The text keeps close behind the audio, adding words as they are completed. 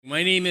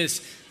My name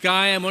is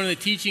Guy. I'm one of the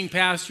teaching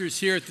pastors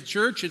here at the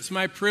church. It's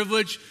my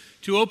privilege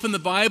to open the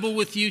Bible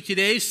with you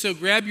today, so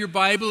grab your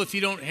Bible if you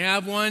don't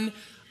have one.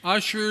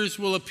 Ushers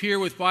will appear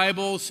with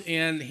Bibles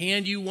and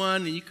hand you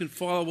one, and you can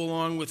follow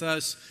along with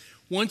us.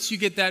 Once you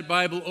get that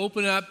Bible,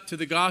 open up to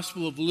the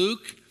Gospel of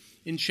Luke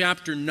in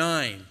chapter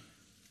 9.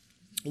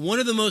 One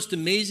of the most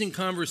amazing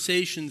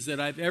conversations that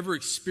I've ever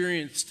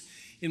experienced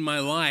in my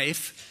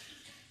life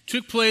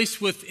took place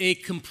with a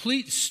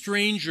complete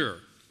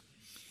stranger.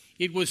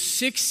 It was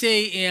 6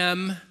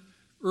 a.m.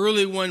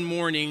 early one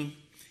morning,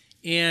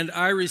 and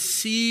I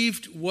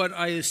received what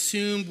I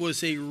assumed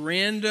was a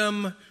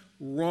random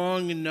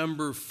wrong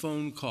number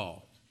phone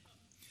call.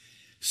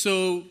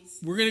 So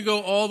we're going to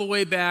go all the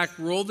way back,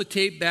 roll the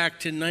tape back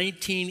to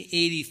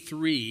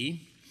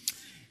 1983,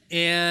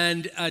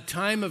 and a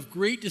time of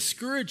great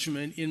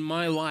discouragement in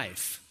my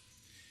life.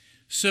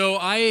 So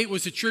I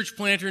was a church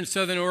planter in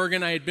Southern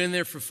Oregon. I had been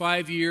there for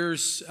 5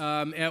 years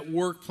at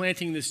work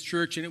planting this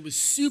church, and it was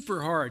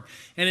super hard.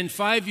 And in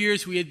 5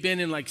 years, we had been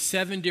in like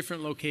 7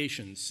 different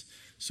locations.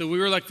 So we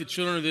were like the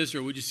children of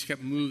Israel. We just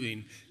kept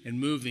moving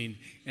and moving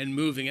and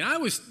moving. And I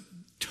was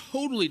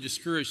totally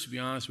discouraged, to be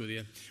honest with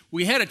you.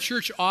 We had a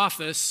church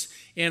office,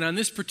 and on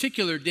this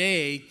particular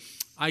day,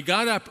 I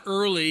got up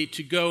early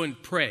to go and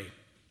pray.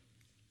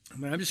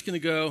 I'm just going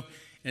to go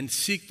and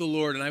seek the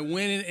Lord. And I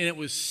went in, and it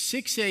was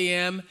 6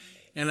 a.m.,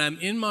 and I'm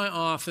in my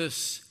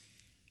office,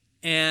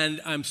 and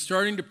I'm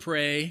starting to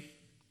pray,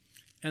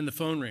 and the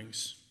phone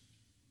rings.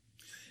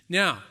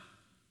 Now,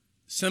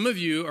 some of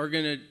you are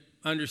going to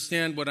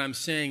understand what I'm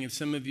saying, and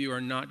some of you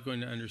are not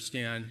going to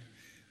understand,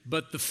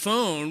 but the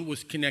phone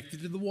was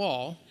connected to the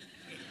wall,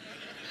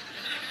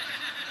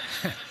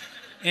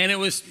 and it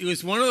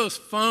was one of those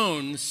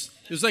phones.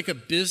 It was like a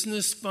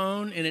business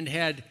phone, and it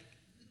had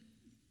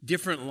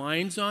different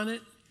lines on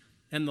it,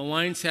 and the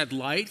lines had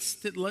lights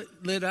that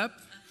lit up.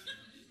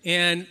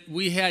 And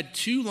we had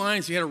 2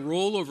 lines. We had a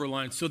rollover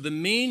line. So the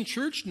main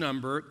church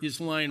number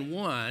is line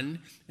 1,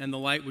 and the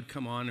light would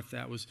come on if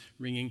that was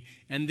ringing.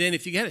 And then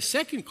if you had a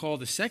second call,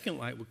 the second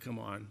light would come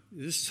on.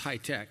 This is high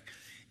tech.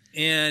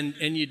 And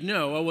you'd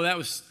know, oh,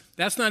 well,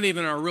 that's not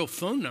even our real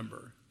phone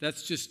number.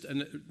 That's just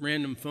a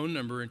random phone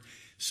number. And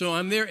so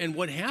I'm there, and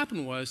what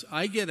happened was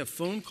I get a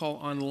phone call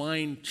on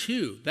line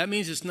 2. That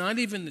means it's not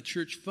even the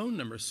church phone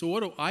number. So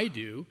what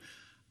do?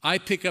 I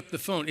pick up the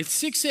phone. It's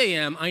 6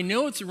 a.m. I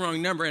know it's the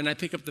wrong number, and I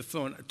pick up the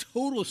phone. A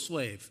total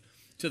slave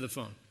to the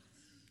phone.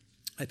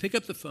 I pick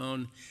up the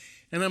phone,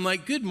 and I'm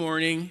like, good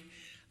morning.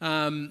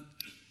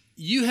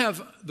 You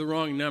have the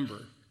wrong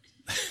number.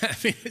 I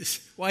mean,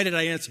 why did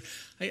I answer?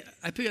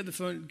 I pick up the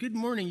phone. Good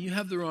morning. You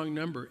have the wrong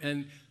number.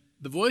 And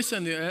the voice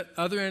on the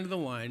other end of the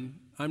line,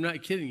 I'm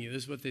not kidding you.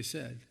 This is what they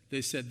said.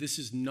 They said, this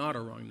is not a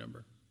wrong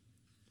number.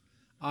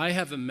 I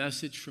have a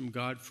message from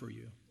God for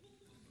you.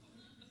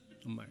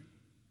 I'm like,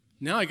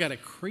 now I got a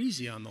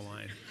crazy on the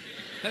line.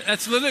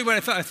 That's literally what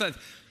I thought. I thought,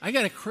 I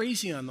got a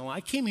crazy on the line. I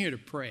came here to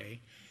pray,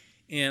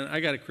 and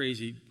I got a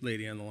crazy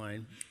lady on the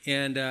line.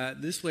 And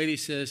this lady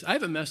says, I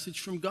have a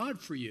message from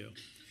God for you.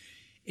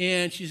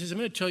 And she says, I'm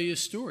going to tell you a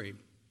story.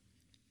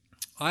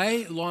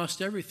 I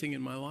lost everything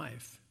in my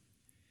life.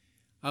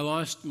 I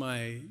lost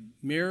my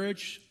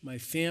marriage, my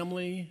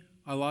family.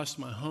 I lost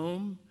my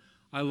home.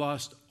 I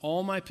lost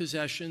all my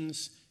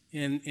possessions,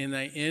 and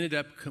I ended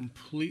up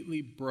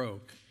completely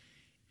broke.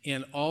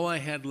 And all I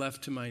had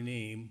left to my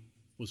name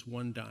was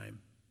 1 dime.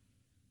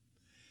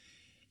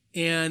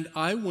 And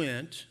I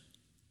went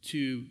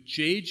to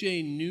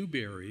J.J.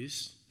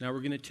 Newberry's. Now we're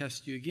going to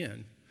test you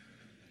again.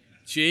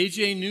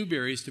 J.J.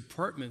 Newberry's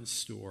department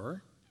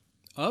store,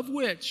 of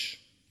which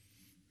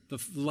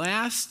the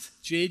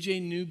last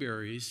J.J.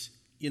 Newberry's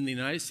in the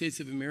United States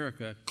of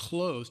America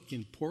closed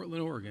in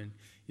Portland, Oregon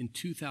in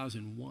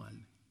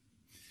 2001.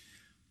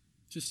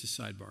 Just a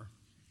sidebar.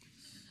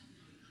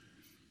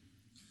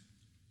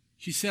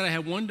 She said, I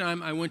had 1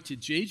 dime. I went to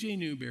J.J.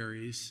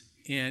 Newberry's,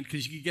 and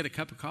because you could get a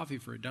cup of coffee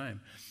for a dime.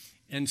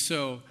 And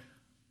so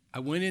I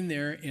went in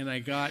there, and I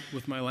got,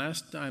 with my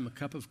last dime, a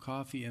cup of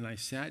coffee, and I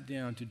sat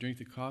down to drink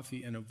the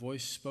coffee, and a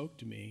voice spoke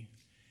to me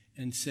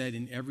and said,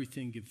 in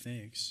everything give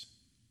thanks.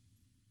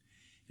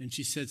 And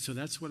she said, so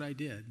that's what I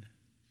did.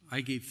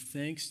 I gave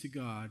thanks to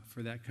God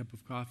for that cup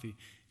of coffee.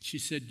 She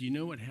said, do you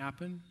know what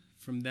happened?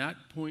 From that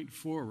point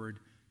forward,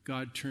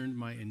 God turned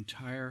my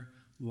entire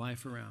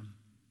life around.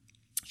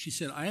 She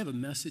said, I have a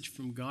message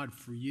from God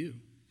for you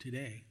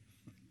today.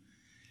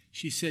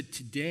 She said,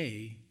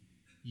 today,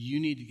 you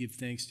need to give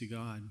thanks to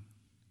God.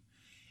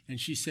 And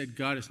she said,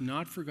 God has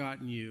not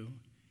forgotten you,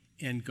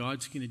 and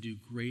God's going to do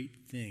great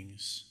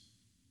things.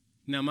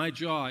 Now, my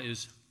jaw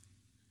is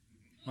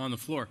on the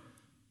floor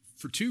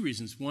for 2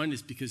 reasons. One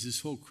is because this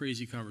whole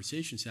crazy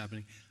conversation is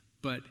happening.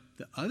 But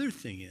the other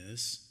thing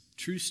is,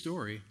 true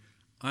story,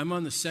 I'm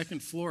on the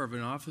 2nd floor of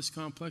an office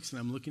complex,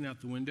 and I'm looking out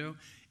the window,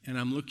 and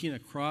I'm looking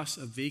across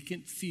a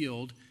vacant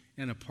field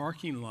and a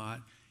parking lot,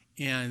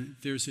 and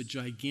there's a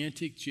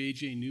gigantic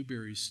J.J.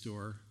 Newberry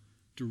store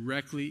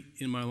directly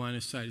in my line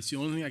of sight. It's the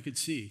only thing I could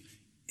see.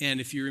 And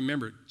if you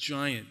remember,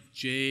 giant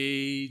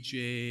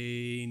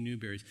J.J.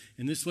 Newberry's.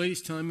 And this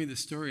lady's telling me the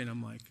story, and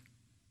I'm like,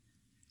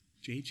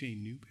 J.J.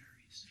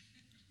 Newberry's?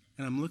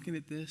 And I'm looking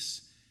at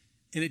this,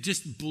 and it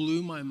just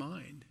blew my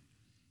mind.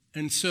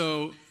 And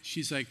so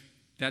she's like,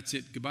 that's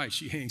it, goodbye.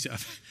 She hangs up.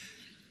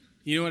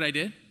 You know what I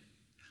did?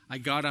 I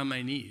got on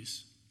my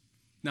knees.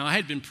 Now, I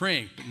had been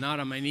praying, but not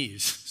on my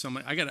knees. So I'm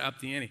like, I got to up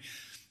the ante.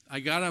 I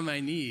got on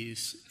my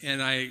knees,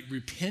 and I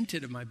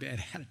repented of my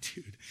bad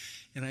attitude.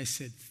 And I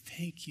said,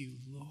 thank you,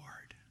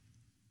 Lord.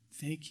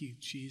 Thank you,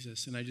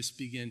 Jesus. And I just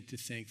began to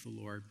thank the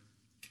Lord.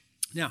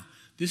 Now,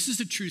 this is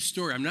a true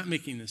story. I'm not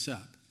making this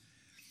up.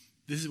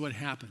 This is what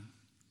happened.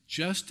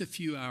 Just a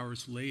few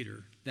hours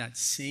later, that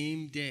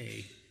same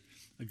day,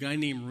 a guy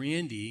named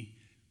Randy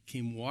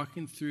came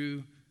walking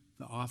through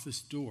the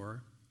office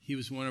door. He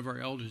was one of our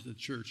elders at the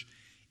church.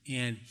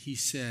 And he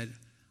said,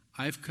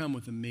 I've come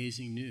with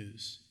amazing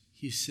news.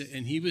 He said,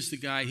 and he was the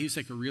guy, he was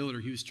like a realtor.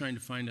 He was trying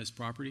to find us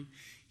property.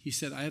 He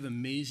said, I have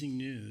amazing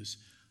news.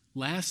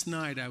 Last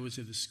night I was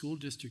at a school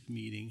district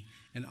meeting,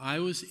 and I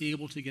was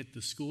able to get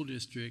the school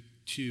district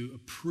to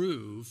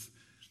approve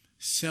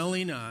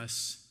selling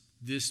us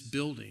this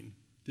building,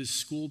 this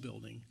school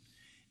building.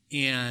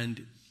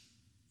 And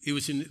it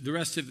was in the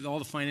rest of all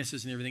the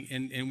finances and everything,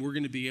 and we're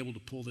going to be able to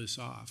pull this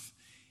off.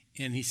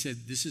 And he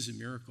said, this is a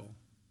miracle.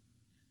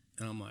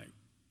 And I'm like,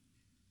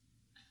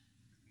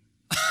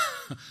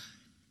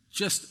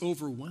 just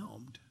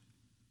overwhelmed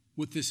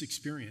with this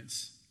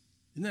experience.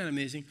 Isn't that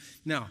amazing?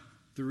 Now,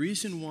 the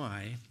reason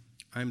why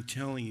I'm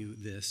telling you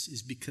this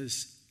is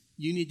because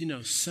you need to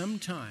know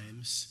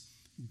sometimes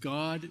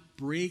God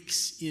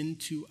breaks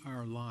into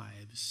our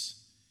lives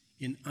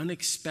in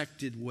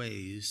unexpected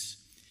ways,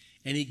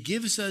 and he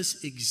gives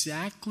us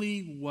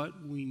exactly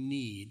what we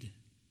need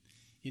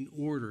in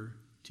order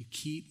to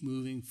keep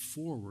moving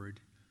forward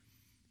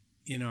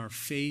in our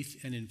faith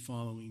and in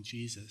following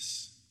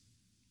Jesus.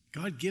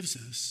 God gives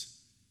us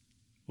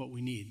what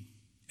we need.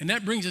 And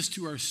that brings us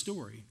to our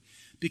story,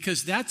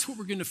 because that's what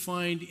we're going to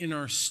find in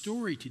our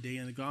story today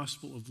in the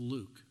Gospel of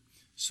Luke.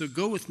 So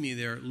go with me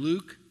there,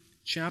 Luke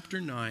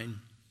chapter 9,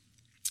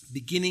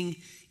 beginning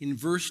in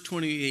verse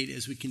 28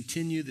 as we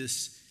continue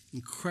this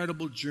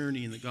incredible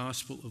journey in the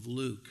Gospel of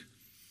Luke.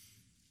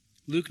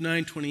 Luke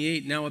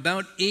 9:28. Now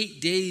about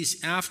 8 days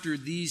after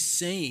these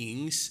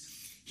sayings,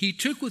 he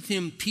took with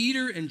him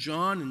Peter and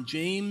John and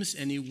James,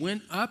 and he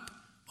went up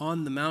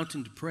on the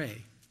mountain to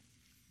pray.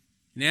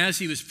 And as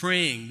he was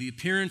praying, the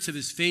appearance of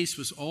his face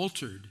was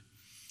altered.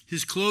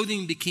 His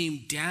clothing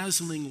became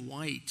dazzling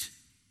white.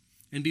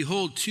 And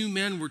behold, 2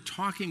 men were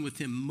talking with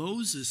him,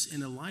 Moses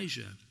and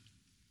Elijah,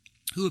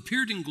 who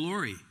appeared in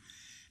glory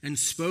and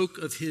spoke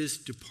of his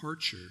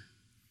departure,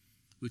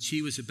 which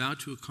he was about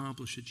to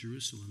accomplish at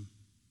Jerusalem.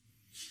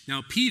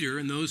 Now Peter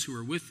and those who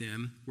were with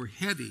him were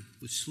heavy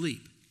with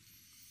sleep.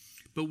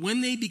 But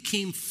when they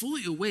became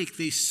fully awake,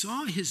 they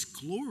saw his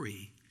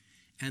glory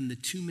and the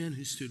 2 men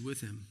who stood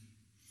with him.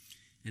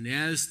 And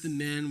as the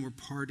men were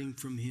parting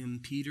from him,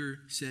 Peter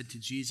said to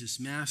Jesus,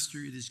 Master,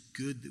 it is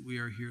good that we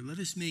are here. Let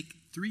us make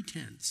 3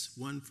 tents,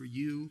 one for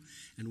you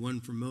and one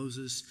for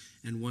Moses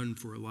and one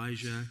for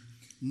Elijah,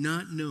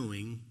 not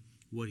knowing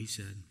what he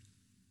said.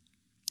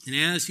 And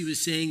as he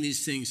was saying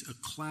these things, a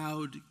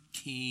cloud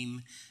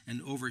came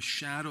and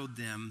overshadowed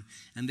them,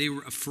 and they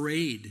were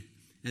afraid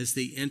as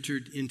they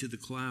entered into the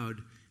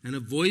cloud. And a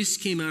voice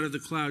came out of the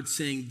cloud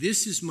saying,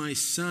 This is my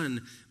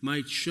son,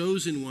 my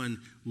chosen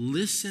one.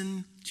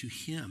 Listen to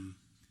him.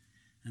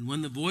 And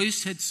when the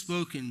voice had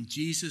spoken,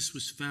 Jesus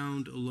was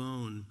found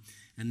alone.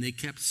 And they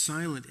kept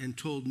silent and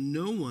told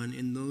no one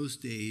in those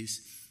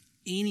days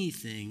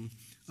anything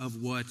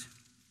of what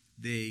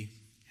they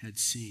had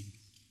seen.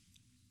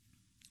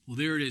 Well,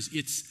 there it is.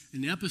 It's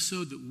an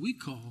episode that we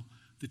call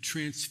the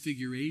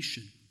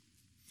Transfiguration.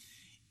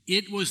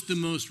 It was the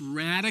most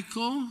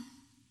radical,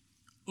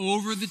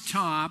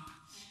 over-the-top,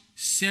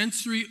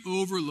 sensory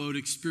overload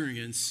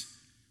experience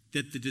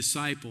that the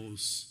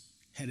disciples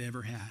had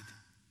ever had.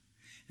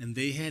 And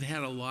they had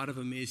had a lot of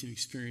amazing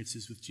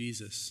experiences with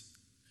Jesus.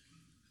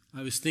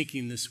 I was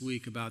thinking this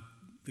week about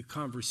the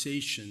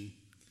conversation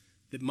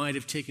that might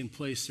have taken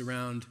place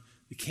around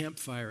the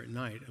campfire at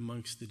night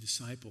amongst the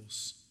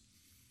disciples.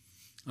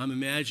 I'm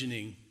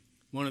imagining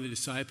one of the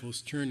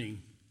disciples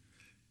turning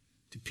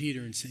to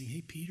Peter and saying,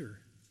 Hey, Peter,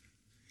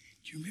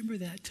 do you remember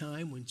that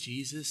time when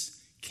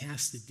Jesus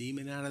cast the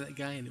demon out of that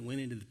guy and it went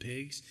into the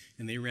pigs,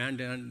 and they ran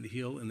down the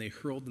hill and they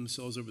hurled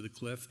themselves over the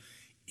cliff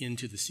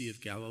into the Sea of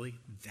Galilee?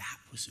 That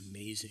was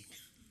amazing.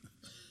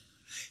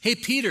 Hey,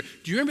 Peter,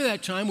 do you remember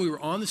that time we were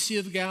on the Sea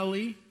of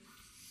Galilee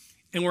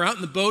and we're out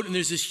in the boat and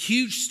there's this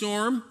huge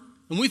storm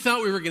and we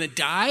thought we were going to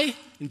die,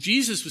 and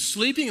Jesus was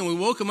sleeping and we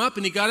woke him up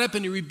and he got up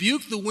and he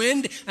rebuked the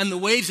wind and the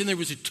waves and there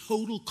was a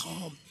total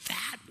calm?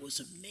 That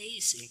was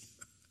amazing.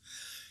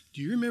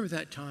 Do you remember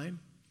that time?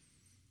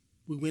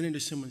 We went into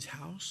someone's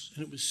house,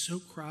 and it was so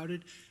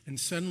crowded, and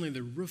suddenly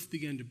the roof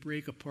began to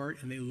break apart,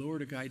 and they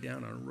lowered a guy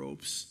down on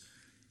ropes,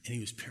 and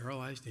he was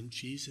paralyzed, and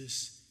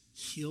Jesus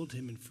healed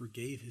him and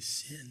forgave his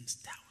sins.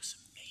 That was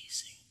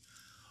amazing.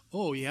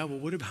 Oh, yeah, well,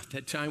 what about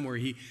that time where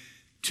he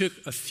took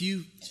a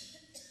few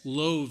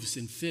loaves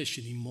and fish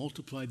and he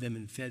multiplied them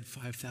and fed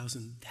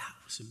 5,000? That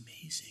was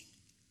amazing.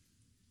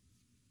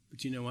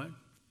 But you know what?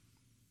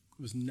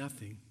 It was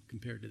nothing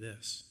compared to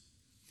this.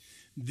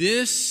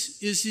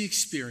 This is the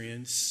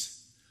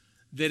experience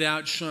that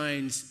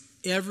outshines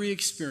every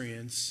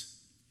experience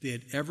they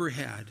had ever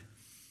had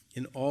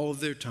in all of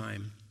their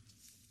time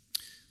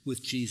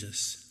with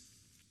Jesus.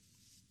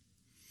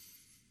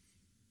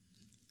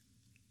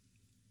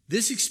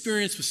 This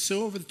experience was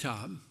so over the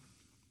top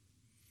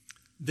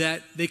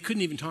that they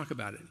couldn't even talk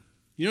about it.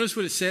 You notice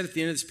what it said at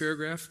the end of this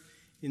paragraph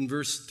in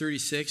verse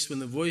 36? When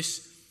the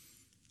voice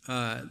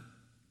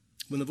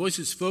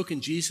had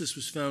spoken, Jesus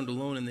was found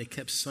alone, and they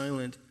kept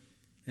silent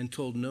and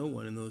told no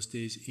one in those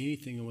days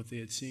anything of what they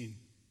had seen.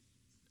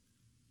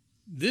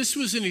 They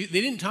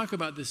didn't talk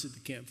about this at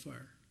the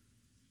campfire.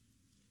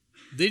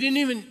 They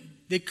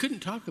couldn't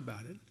talk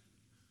about it.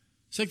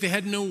 It's like they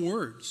had no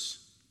words.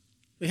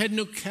 They had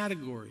no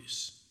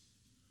categories.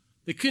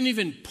 They couldn't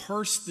even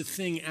parse the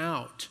thing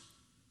out.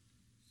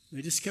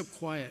 They just kept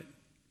quiet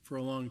for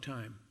a long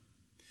time.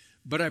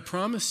 But I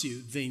promise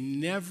you, they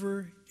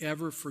never,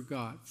 ever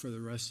forgot for the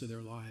rest of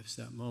their lives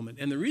that moment.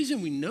 And the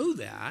reason we know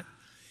that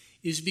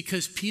is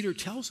because Peter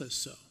tells us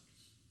so.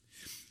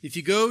 If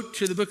you go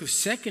to the book of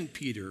 2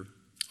 Peter,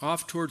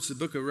 off towards the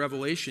book of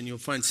Revelation, you'll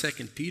find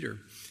 2 Peter.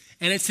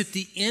 And it's at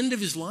the end of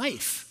his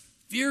life,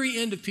 very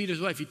end of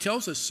Peter's life. He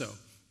tells us so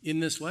in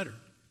this letter.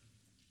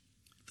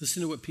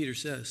 Listen to what Peter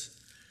says.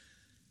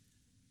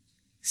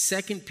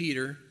 2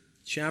 Peter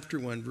chapter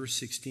 1, verse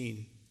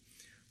 16.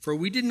 For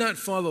we did not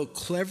follow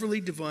cleverly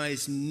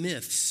devised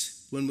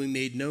myths when we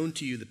made known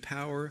to you the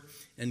power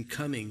and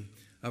coming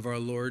of our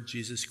Lord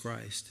Jesus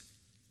Christ.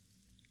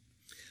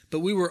 But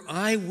we were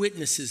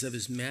eyewitnesses of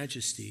his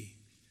majesty.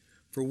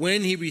 For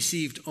when he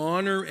received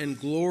honor and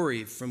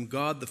glory from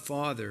God the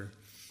Father,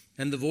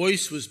 and the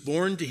voice was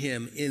borne to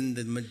him in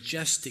the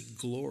majestic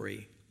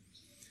glory,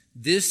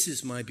 this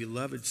is my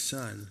beloved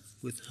Son,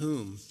 with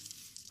whom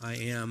I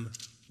am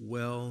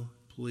well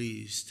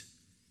pleased.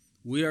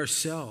 We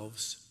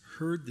ourselves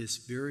heard this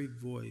very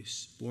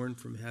voice born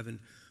from heaven,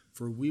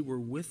 for we were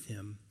with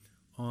him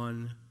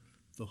on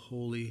the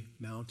holy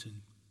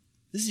mountain.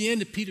 This is the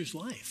end of Peter's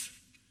life.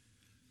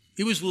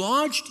 It was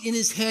lodged in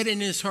his head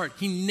and in his heart.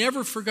 He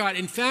never forgot.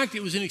 In fact,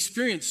 it was an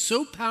experience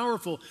so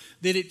powerful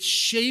that it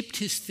shaped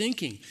his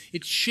thinking.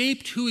 It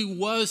shaped who he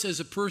was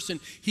as a person.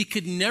 He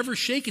could never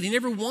shake it. He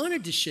never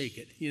wanted to shake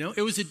it. You know,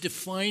 it was a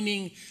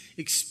defining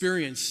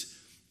experience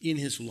in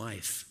his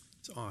life.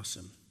 It's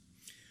awesome.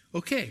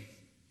 Okay,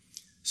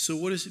 so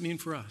what does it mean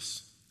for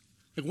us?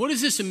 Like, what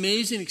is this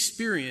amazing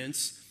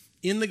experience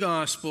in the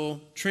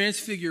gospel,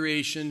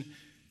 transfiguration?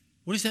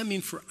 What does that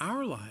mean for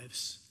our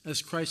lives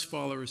as Christ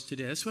followers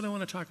today? That's what I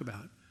want to talk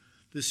about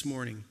this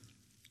morning.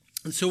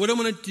 And so what I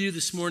want to do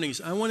this morning is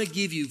I want to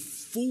give you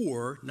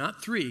 4,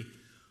 not 3,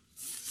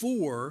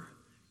 4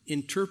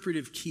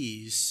 interpretive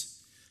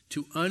keys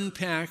to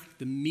unpack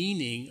the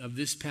meaning of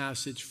this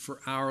passage for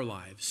our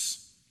lives.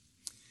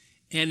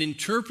 And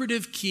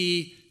interpretive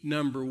key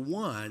number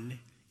 1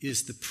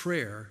 is the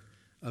prayer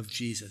of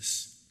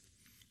Jesus.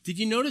 Did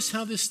you notice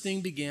how this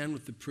thing began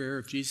with the prayer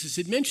of Jesus?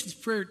 It mentions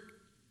prayer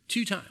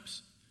 2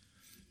 times.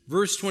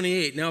 Verse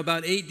 28, now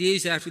about 8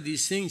 days after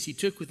these things, he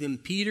took with him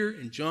Peter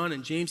and John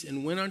and James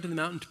and went onto the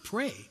mountain to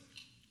pray.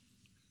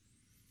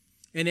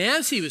 And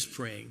as he was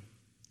praying,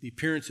 the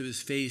appearance of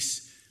his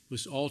face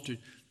was altered.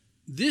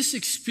 This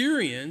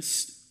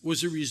experience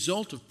was a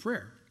result of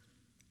prayer.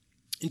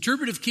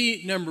 Interpretive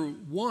key number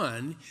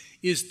 1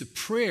 is the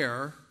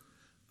prayer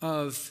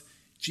of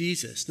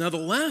Jesus. Now, the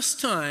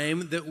last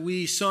time that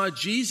we saw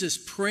Jesus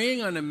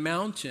praying on a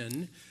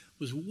mountain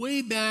was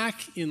way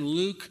back in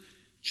Luke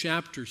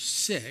chapter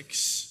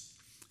 6.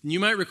 And you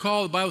might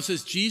recall the Bible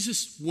says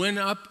Jesus went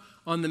up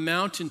on the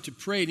mountain to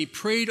pray, and he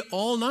prayed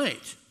all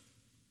night.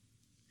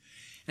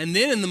 And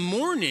then in the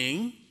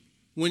morning,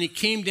 when he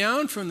came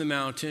down from the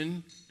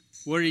mountain,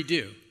 what did he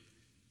do?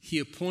 He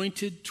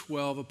appointed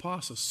 12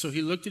 apostles. So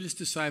he looked at his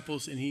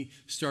disciples and he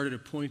started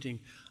appointing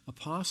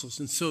apostles.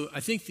 And so I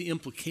think the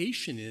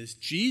implication is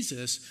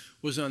Jesus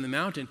was on the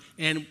mountain,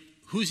 and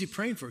who's he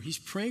praying for? He's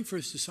praying for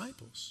his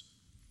disciples.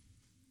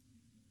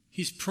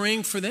 He's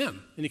praying for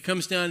them, and he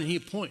comes down and he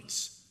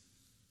appoints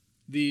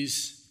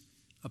these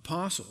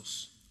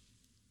apostles.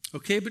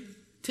 Okay, but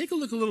take a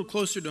look a little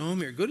closer to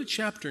home here. Go to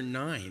chapter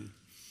 9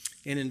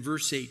 and in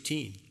verse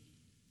 18.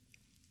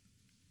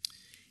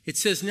 It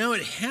says, now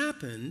it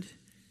happened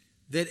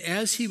that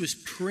as he was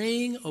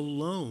praying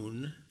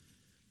alone,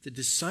 the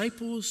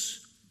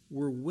disciples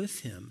were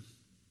with him.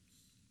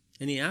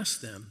 And he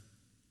asked them,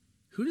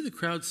 who do the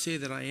crowd say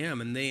that I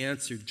am? And they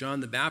answered, John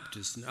the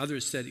Baptist. And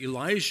others said,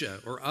 Elijah,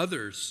 or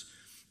others,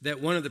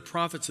 that one of the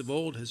prophets of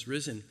old has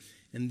risen.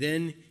 And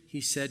then he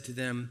said to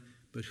them,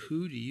 but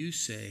who do you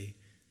say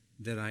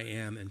that I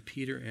am? And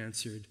Peter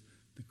answered,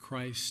 the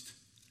Christ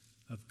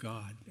of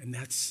God. And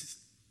that's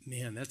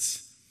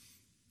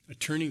a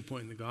turning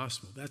point in the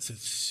gospel. That's a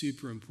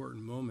super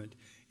important moment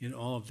in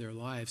all of their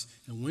lives.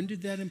 And when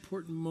did that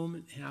important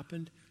moment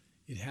happen?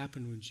 It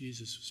happened when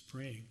Jesus was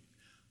praying.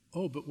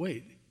 Oh, but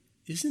wait,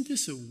 isn't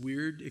this a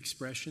weird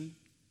expression?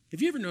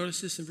 Have you ever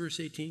noticed this in verse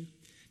 18?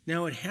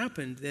 Now it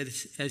happened that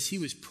as he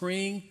was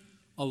praying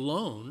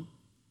alone,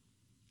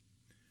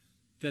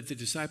 that the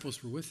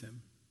disciples were with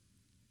him.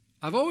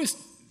 I've always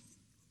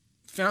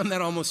found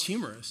that almost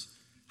humorous.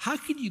 How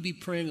could you be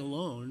praying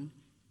alone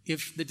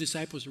if the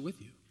disciples are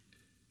with you?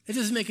 It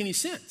doesn't make any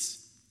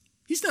sense.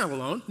 He's not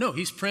alone. No,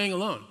 he's praying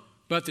alone,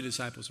 but the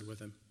disciples are with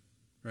him,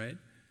 right?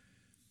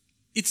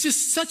 It's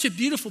just such a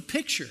beautiful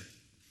picture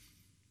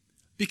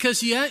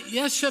because you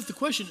have the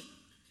question,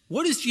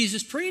 what is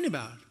Jesus praying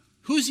about?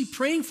 Who is he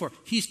praying for?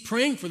 He's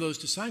praying for those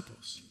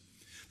disciples.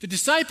 The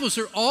disciples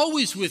are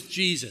always with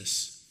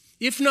Jesus,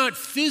 if not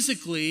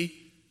physically,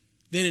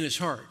 then in his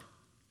heart.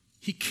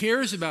 He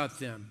cares about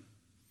them.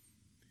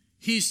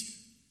 He's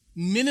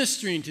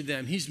ministering to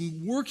them. He's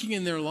working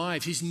in their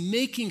lives. He's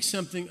making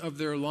something of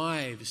their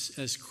lives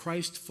as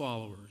Christ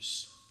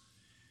followers.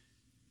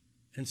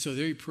 And so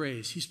there he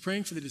prays. He's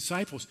praying for the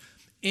disciples.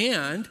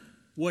 And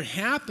what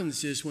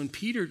happens is when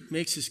Peter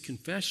makes his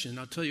confession,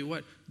 I'll tell you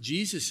what,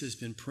 Jesus has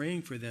been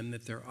praying for them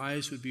that their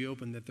eyes would be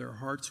open, that their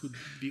hearts would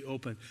be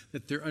open,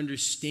 that their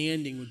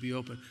understanding would be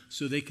open,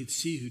 so they could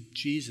see who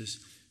Jesus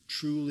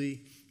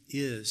truly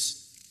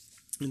is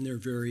in their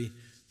very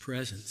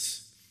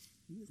presence.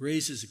 It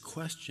raises a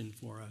question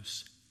for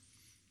us.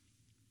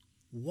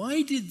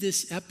 Why did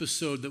this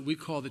episode that we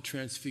call the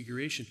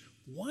Transfiguration,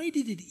 why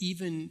did it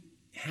even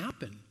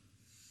happen?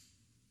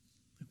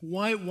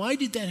 Why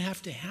did that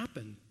have to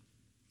happen?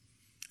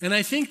 And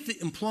I think the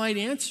implied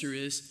answer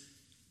is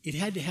it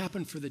had to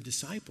happen for the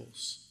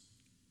disciples.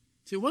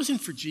 See, it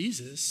wasn't for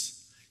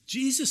Jesus.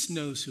 Jesus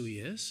knows who he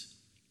is.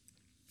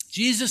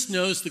 Jesus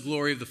knows the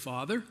glory of the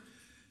Father.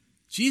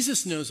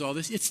 Jesus knows all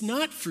this. It's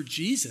not for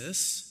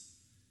Jesus.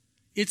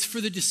 It's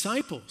for the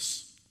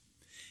disciples.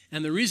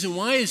 And the reason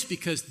why is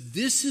because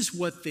this is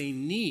what they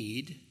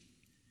need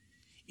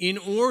in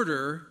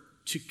order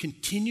to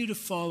continue to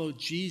follow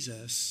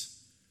Jesus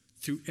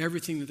through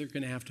everything that they're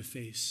going to have to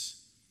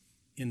face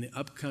in the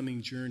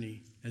upcoming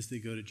journey as they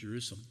go to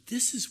Jerusalem.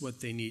 This is what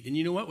they need. And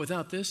you know what?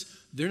 Without this,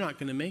 they're not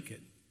going to make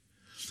it.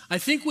 I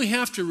think we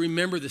have to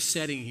remember the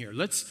setting here.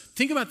 Let's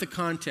think about the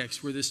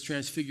context where this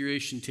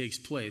transfiguration takes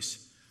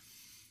place.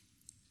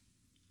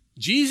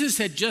 Jesus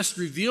had just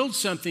revealed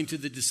something to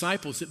the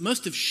disciples that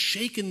must have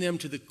shaken them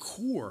to the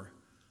core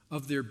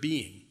of their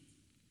being.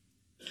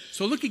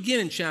 So look again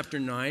in chapter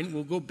 9.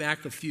 We'll go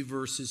back a few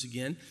verses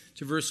again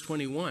to verse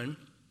 21.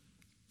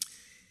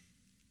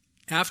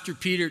 After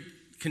Peter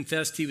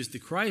confessed he was the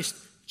Christ,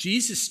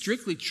 Jesus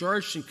strictly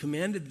charged and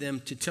commanded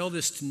them to tell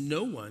this to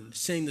no one,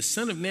 saying, "The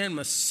Son of Man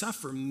must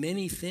suffer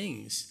many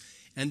things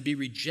and be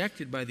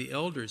rejected by the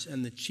elders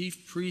and the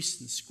chief priests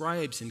and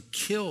scribes and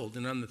killed,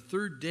 and on the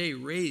third day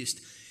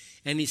raised."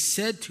 And he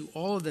said to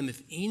all of them,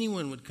 "If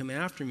anyone would come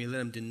after me,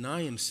 let him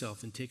deny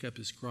himself and take up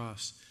his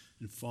cross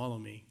and follow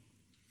me."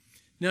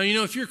 Now, you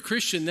know, if you're a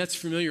Christian, that's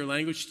familiar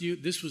language to you.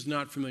 This was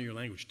not familiar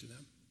language to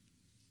them.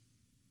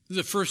 This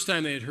is the first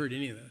time they had heard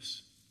any of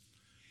this.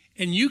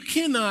 And you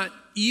cannot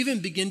even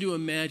begin to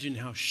imagine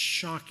how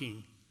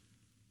shocking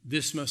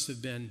this must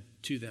have been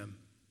to them.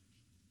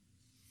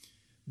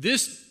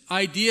 This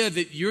idea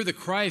that you're the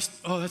Christ,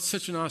 oh, that's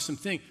such an awesome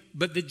thing.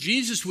 But that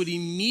Jesus would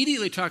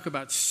immediately talk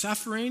about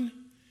suffering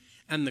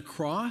and the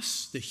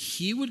cross that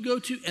he would go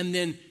to. And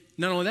then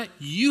not only that,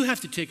 you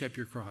have to take up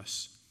your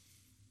cross.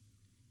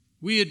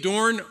 We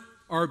adorn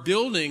our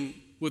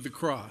building with the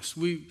cross.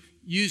 We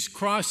use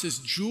cross as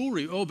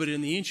jewelry. Oh, but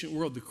in the ancient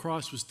world, the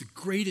cross was the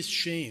greatest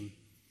shame.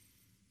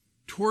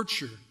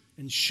 Torture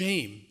and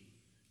shame.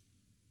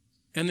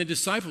 And the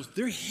disciples,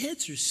 their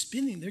heads are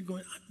spinning. They're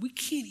going, we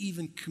can't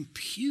even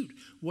compute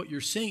what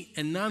you're saying.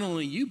 And not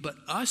only you, but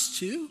us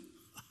too.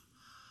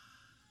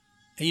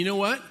 And you know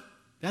what?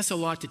 That's a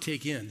lot to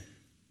take in.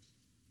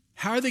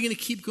 How are they going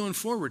to keep going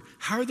forward?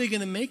 How are they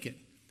going to make it?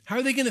 How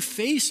are they going to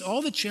face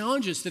all the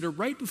challenges that are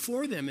right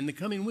before them in the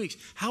coming weeks?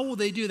 How will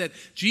they do that?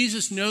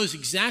 Jesus knows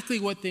exactly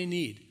what they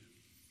need.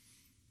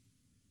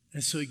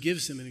 And so he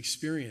gives them an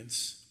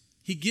experience.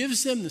 He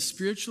gives them the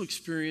spiritual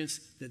experience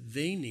that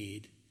they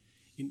need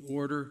in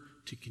order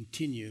to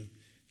continue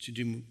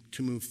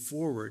to move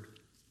forward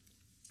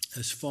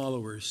as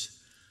followers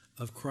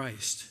of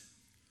Christ.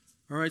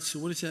 All right, so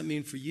what does that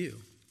mean for you?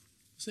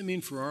 What does that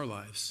mean for our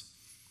lives?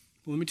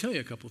 Well, let me tell you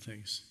a couple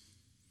things.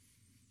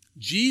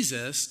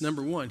 Jesus,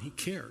 number one, he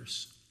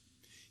cares.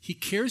 He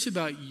cares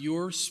about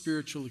your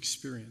spiritual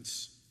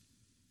experience.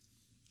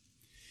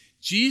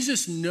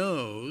 Jesus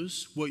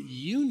knows what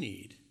you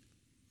need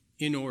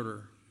in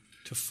order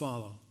to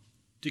follow,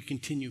 to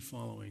continue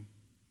following.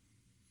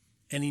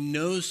 And he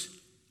knows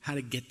how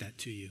to get that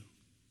to you.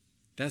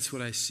 That's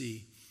what I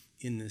see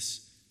in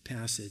this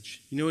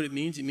passage. You know what it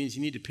means? It means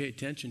you need to pay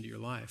attention to your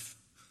life.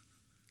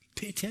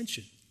 Pay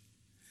attention.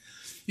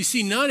 You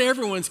see, not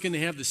everyone's going to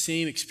have the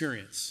same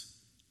experience.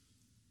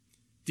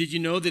 Did you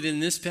know that in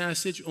this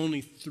passage, only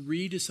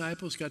 3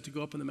 disciples got to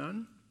go up on the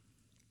mountain?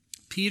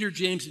 Peter,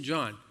 James, and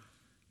John.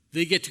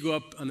 They get to go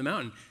up on the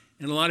mountain.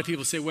 And a lot of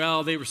people say,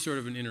 well, they were sort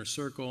of an inner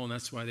circle, and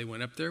that's why they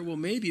went up there. Well,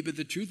 maybe, but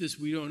the truth is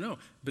we don't know.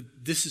 But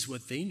this is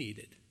what they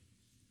needed.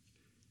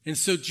 And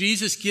so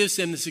Jesus gives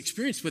them this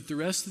experience, but the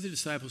rest of the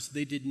disciples,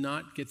 they did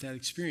not get that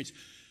experience.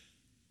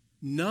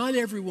 Not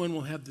everyone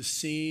will have the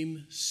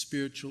same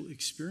spiritual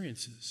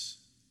experiences.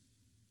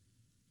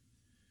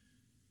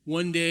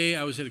 One day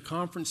I was at a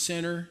conference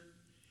center,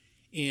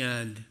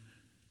 and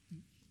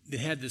they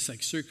had this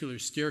like circular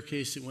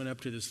staircase that went up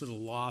to this little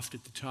loft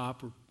at the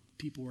top where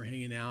people were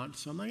hanging out.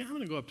 So I'm like, I'm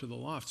going to go up to the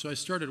loft. So I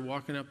started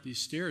walking up these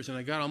stairs, and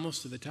I got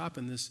almost to the top,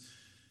 and this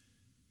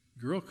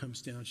girl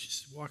comes down.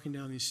 She's walking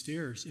down these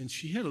stairs, and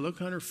she had a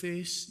look on her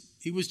face.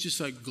 It was just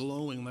like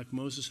glowing, like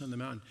Moses on the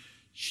mountain.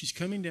 She's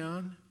coming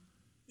down,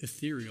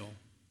 ethereal.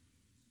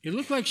 It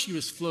looked like she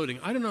was floating.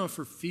 I don't know if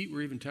her feet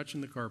were even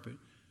touching the carpet.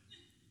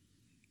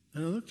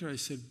 And I looked at her, I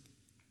said,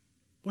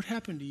 what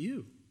happened to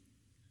you?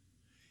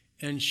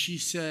 And she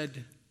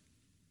said,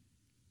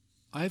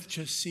 I've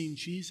just seen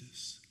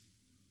Jesus,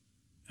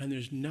 and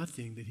there's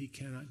nothing that he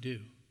cannot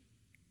do.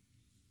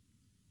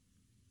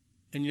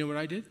 And you know what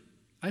I did?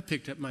 I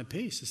picked up my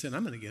pace. I said,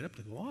 I'm going to get up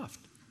to the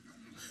loft.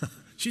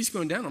 She's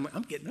going down. I'm like,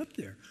 I'm getting up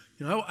there.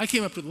 You know, I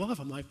came up to the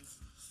loft. I'm like,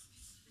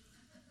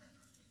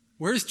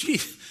 where's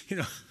Jesus? You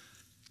know,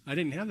 I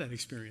didn't have that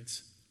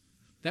experience.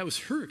 That was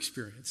her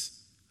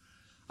experience.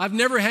 I've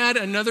never had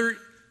another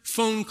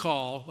phone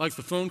call like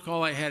the phone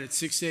call I had at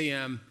 6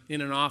 a.m.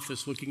 in an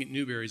office looking at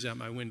Newberry's out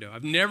my window.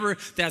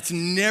 That's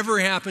never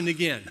happened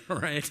again, all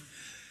right?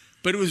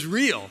 But it was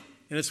real,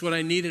 and it's what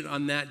I needed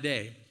on that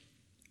day.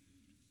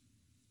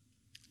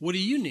 What do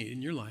you need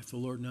in your life? The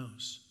Lord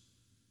knows.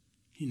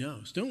 He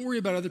knows. Don't worry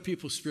about other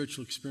people's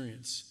spiritual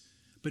experience,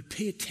 but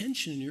pay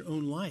attention in your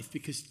own life,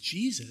 because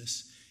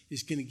Jesus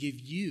is going to give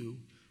you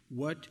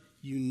what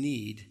you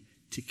need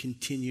to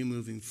continue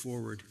moving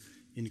forward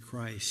in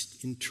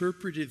Christ.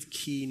 Interpretive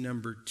key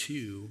number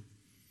 2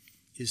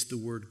 is the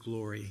word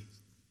glory.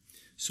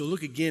 So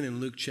look again in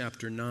Luke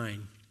chapter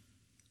 9.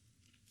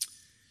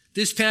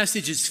 This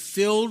passage is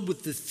filled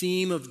with the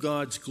theme of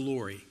God's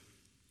glory,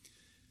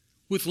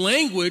 with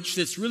language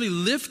that's really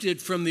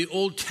lifted from the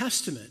Old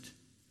Testament.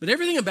 But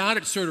everything about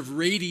it sort of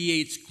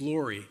radiates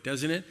glory,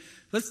 doesn't it?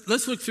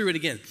 Let's look through it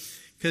again,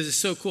 because it's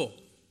so cool.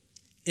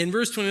 In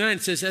verse 29,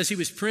 it says, as he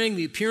was praying,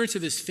 the appearance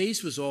of his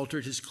face was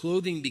altered. His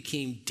clothing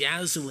became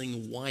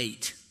dazzling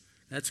white.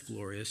 That's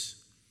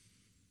glorious.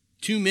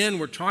 2 men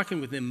were talking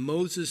with him,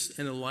 Moses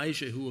and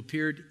Elijah, who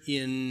appeared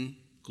in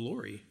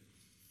glory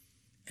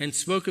and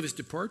spoke of his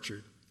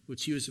departure,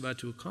 which he was about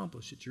to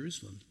accomplish at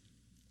Jerusalem.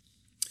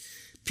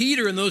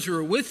 Peter and those who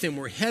were with him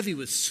were heavy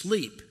with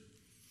sleep.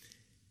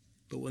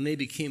 But when they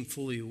became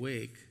fully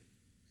awake,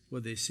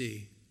 what did they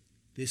see?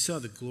 They saw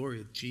the glory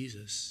of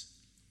Jesus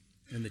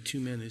and the 2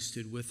 men who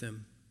stood with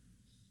him.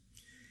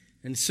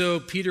 And so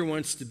Peter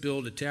wants to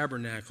build a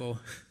tabernacle,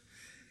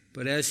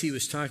 but as he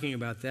was talking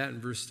about that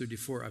in verse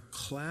 34, a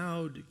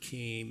cloud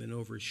came and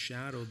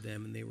overshadowed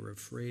them, and they were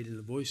afraid, and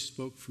the voice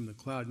spoke from the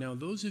cloud. Now,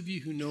 those of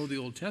you who know the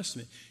Old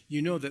Testament,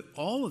 you know that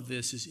all of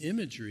this is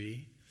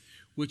imagery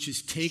which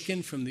is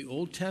taken from the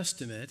Old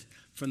Testament,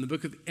 from the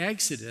book of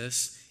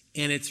Exodus,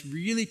 and it's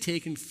really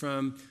taken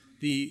from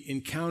the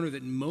encounter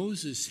that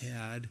Moses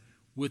had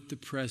with the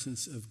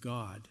presence of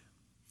God.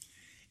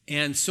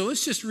 And so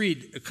let's just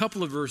read a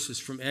couple of verses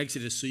from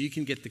Exodus so you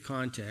can get the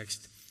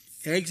context.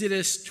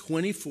 Exodus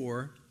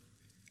 24,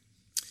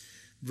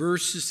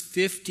 verses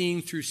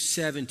 15 through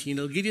 17.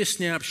 It'll give you a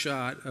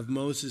snapshot of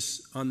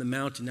Moses on the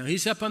mountain. Now,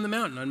 he's up on the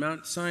mountain, on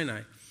Mount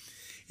Sinai.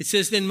 It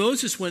says, then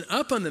Moses went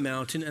up on the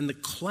mountain, and the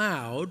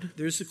cloud,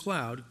 there's the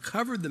cloud,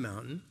 covered the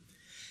mountain.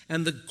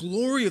 And the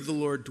glory of the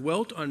Lord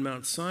dwelt on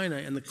Mount Sinai,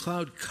 and the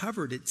cloud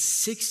covered it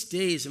 6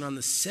 days. And on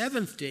the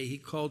 7th day he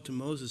called to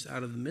Moses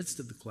out of the midst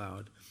of the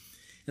cloud.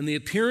 And the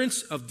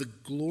appearance of the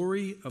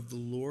glory of the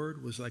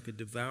Lord was like a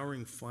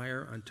devouring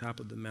fire on top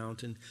of the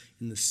mountain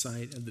in the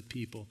sight of the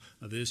people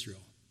of Israel.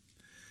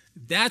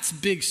 That's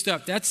big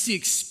stuff. That's the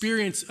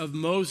experience of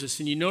Moses.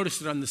 And you notice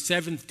that on the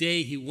 7th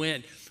day he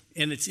went.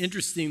 And it's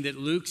interesting that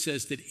Luke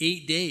says that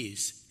 8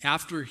 days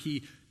after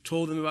he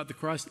told them about the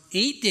cross,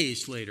 8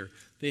 days later,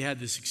 they had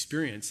this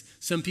experience.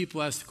 Some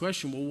people ask the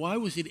question, well, why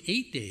was it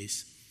 8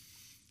 days?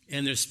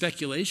 And there's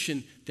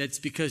speculation that's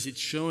because it's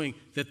showing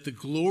that the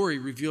glory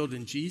revealed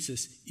in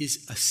Jesus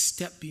is a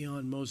step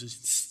beyond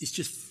Moses. It's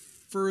just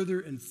further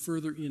and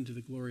further into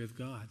the glory of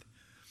God.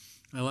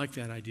 I like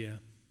that idea.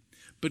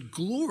 But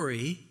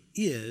glory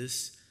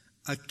is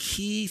a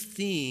key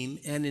theme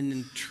and an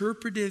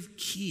interpretive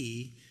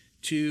key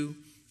to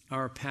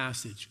our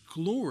passage.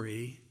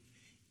 Glory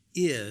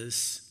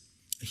is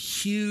a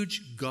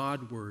huge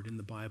God word in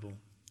the Bible.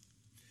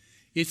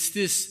 It's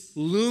this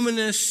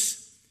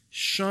luminous,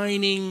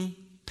 shining,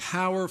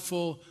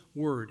 powerful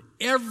word.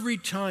 Every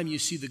time you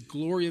see the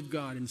glory of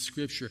God in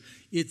Scripture,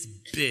 it's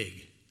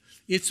big.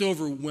 It's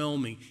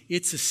overwhelming.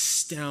 It's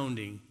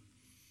astounding.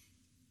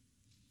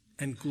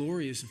 And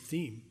glory is a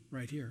theme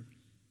right here.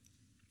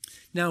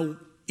 Now,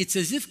 it's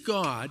as if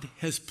God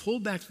has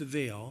pulled back the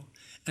veil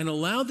and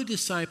allow the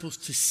disciples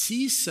to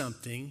see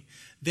something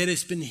that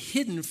has been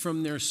hidden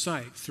from their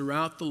sight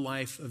throughout the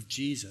life of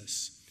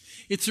Jesus.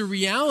 It's a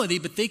reality,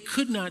 but they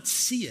could not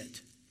see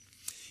it.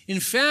 In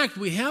fact,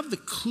 we have the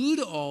clue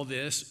to all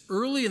this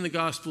early in the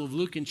Gospel of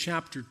Luke in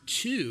chapter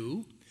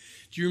 2.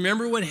 Do you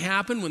remember what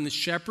happened when the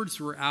shepherds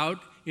were out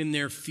in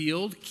their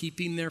field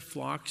keeping their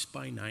flocks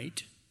by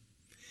night?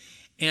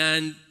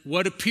 And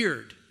what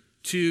appeared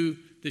to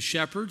the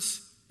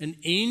shepherds? An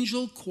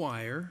angel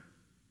choir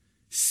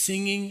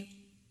singing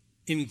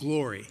in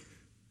glory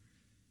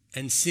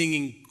and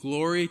singing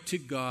glory to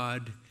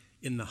God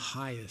in the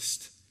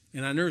highest,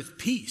 and on earth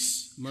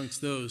peace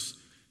amongst those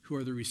who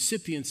are the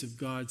recipients of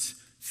God's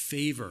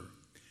favor.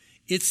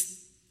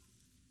 It's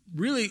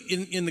really,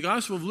 in the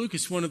Gospel of Luke,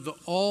 it's one of the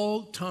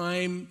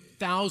all-time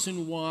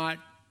 1,000-watt,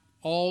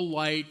 all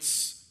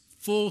lights,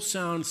 full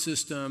sound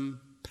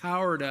system,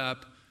 powered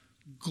up,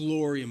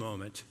 glory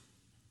moment.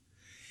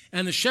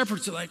 And the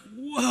shepherds are like,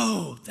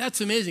 whoa,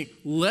 that's amazing.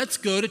 Let's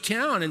go to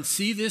town and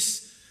see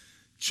this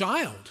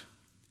child.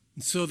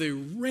 And so they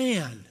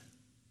ran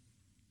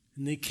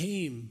and they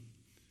came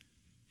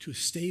to a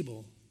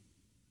stable.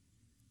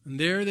 And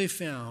there they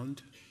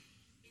found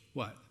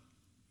what?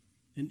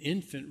 An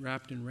infant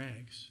wrapped in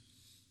rags.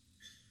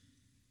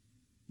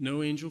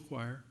 No angel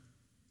choir.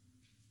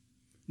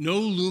 No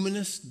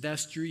luminous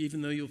vestry,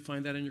 even though you'll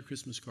find that on your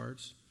Christmas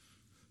cards.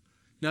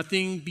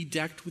 Nothing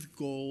bedecked with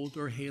gold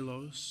or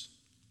halos.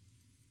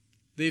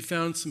 They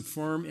found some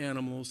farm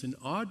animals, an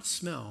odd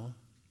smell,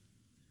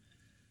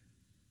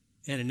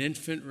 and an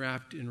infant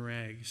wrapped in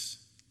rags.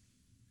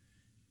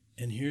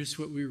 And here's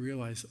what we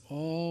realize.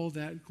 All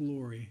that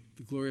glory,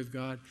 the glory of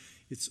God,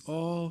 it's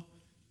all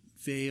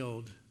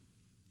veiled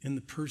in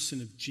the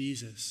person of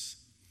Jesus,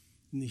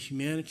 in the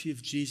humanity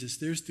of Jesus.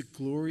 There's the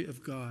glory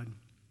of God,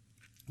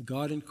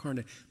 God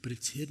incarnate, but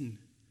it's hidden.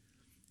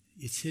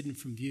 It's hidden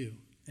from view.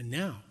 And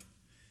now,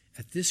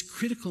 at this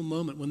critical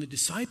moment when the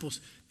disciples,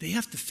 they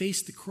have to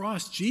face the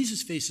cross.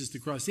 Jesus faces the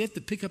cross. They have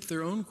to pick up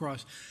their own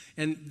cross.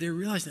 And they're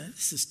realizing,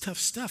 this is tough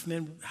stuff,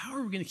 man. How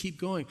are we going to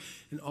keep going?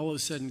 And all of a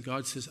sudden,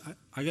 God says,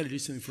 I got to do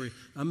something for you.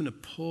 I'm going to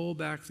pull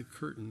back the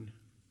curtain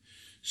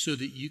so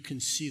that you can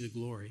see the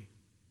glory.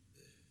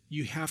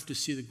 You have to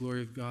see the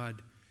glory of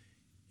God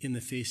in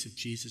the face of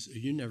Jesus, or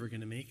you're never going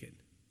to make it.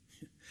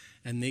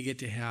 And they get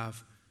to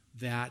have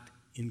that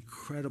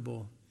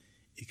incredible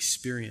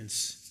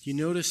experience. You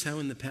notice how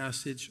in the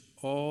passage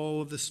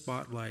all of the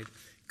spotlight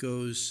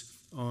goes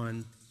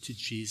on to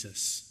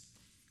Jesus.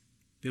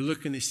 They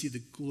look and they see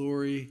the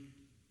glory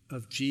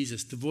of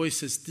Jesus. The voice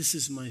says, this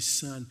is my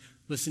son.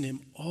 Listen to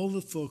him. All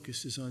the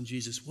focus is on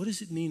Jesus. What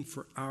does it mean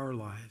for our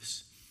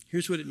lives?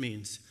 Here's what it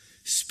means.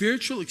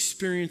 Spiritual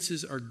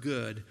experiences are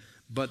good,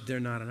 but they're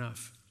not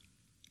enough.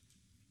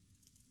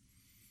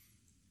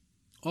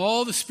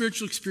 All the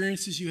spiritual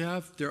experiences you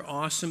have, they're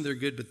awesome, they're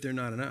good, but they're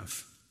not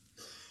enough.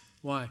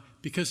 Why?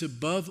 Because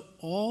above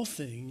all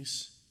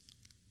things,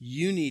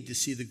 you need to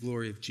see the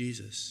glory of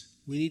Jesus.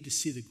 We need to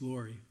see the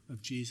glory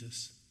of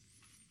Jesus.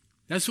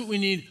 That's what we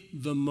need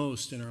the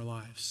most in our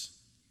lives.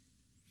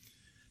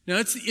 Now,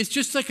 it's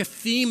just like a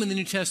theme in the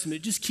New Testament.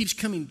 It just keeps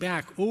coming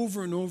back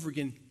over and over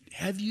again.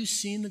 Have you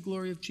seen the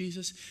glory of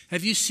Jesus?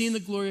 Have you seen the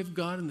glory of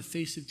God in the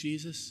face of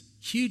Jesus?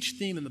 Huge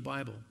theme in the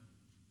Bible.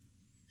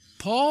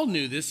 Paul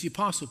knew this, the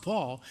Apostle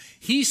Paul.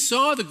 He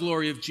saw the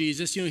glory of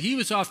Jesus. He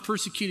was off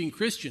persecuting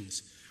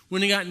Christians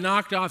when he got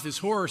knocked off his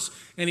horse,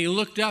 and he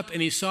looked up and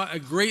he saw a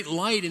great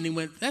light, and he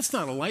went, that's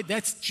not a light,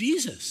 that's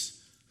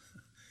Jesus.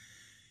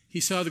 He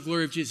saw the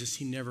glory of Jesus.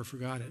 He never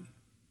forgot it.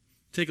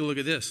 Take a look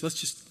at this. Let's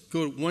just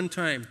go one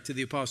time to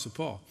the Apostle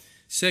Paul.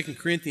 2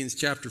 Corinthians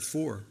chapter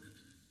 4.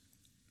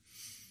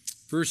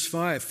 Verse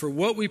 5, for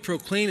what we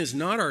proclaim is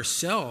not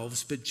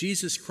ourselves, but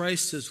Jesus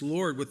Christ as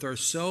Lord, with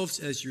ourselves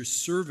as your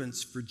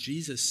servants for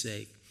Jesus'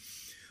 sake.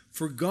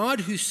 For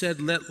God, who said,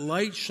 let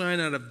light shine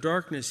out of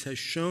darkness, has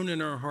shone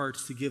in our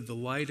hearts to give the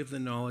light of the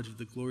knowledge of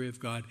the glory of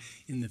God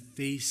in the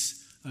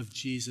face of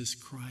Jesus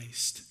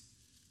Christ.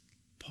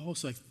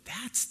 Paul's like,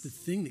 that's the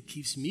thing that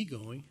keeps me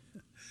going.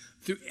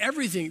 Through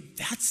everything,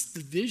 that's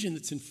the vision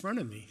that's in front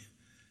of me.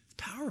 It's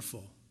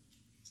powerful.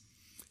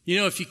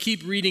 If you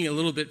keep reading a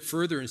little bit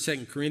further in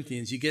 2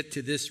 Corinthians, you get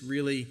to this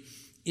really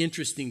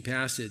interesting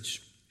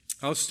passage.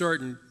 I'll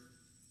start in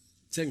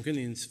 2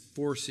 Corinthians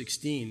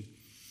 4:16.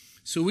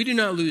 So we do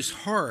not lose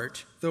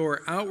heart, though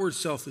our outward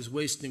self is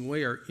wasting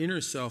away, our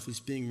inner self is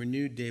being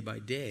renewed day by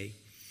day.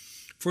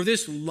 For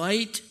this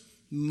light,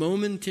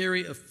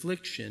 momentary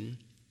affliction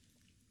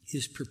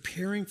is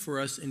preparing for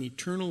us an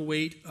eternal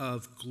weight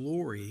of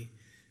glory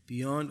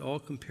beyond all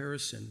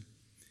comparison,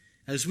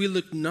 as we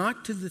look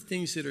not to the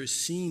things that are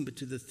seen, but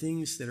to the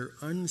things that are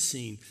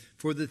unseen.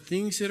 For the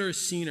things that are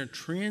seen are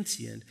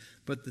transient,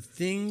 but the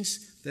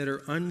things that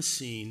are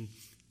unseen,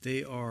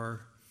 they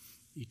are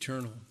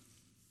eternal.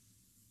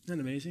 Isn't that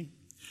amazing?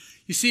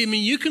 You see,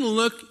 you can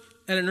look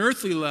at an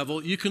earthly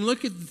level, you can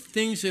look at the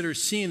things that are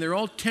seen, they're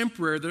all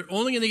temporary, they're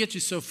only going to get you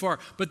so far.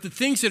 But the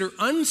things that are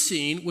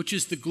unseen, which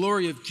is the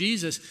glory of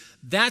Jesus,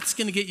 that's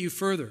going to get you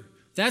further.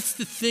 That's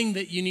the thing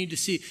that you need to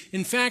see.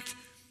 In fact,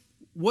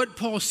 what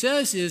Paul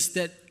says is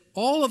that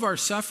all of our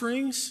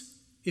sufferings,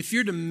 if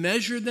you're to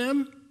measure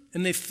them,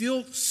 and they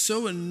feel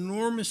so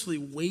enormously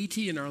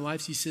weighty in our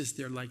lives, he says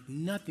they're like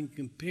nothing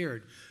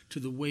compared to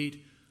the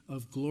weight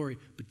of glory.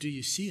 But do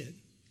you see it?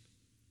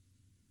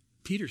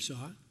 Peter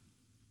saw it.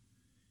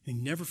 He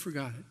never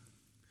forgot it.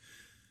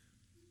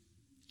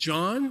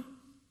 John,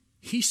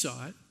 he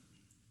saw it.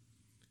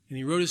 And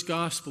he wrote his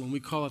gospel, and we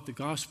call it the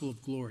gospel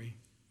of glory.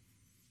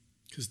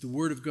 Because the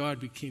word of God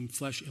became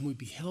flesh, and we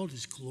beheld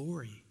his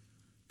glory.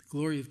 The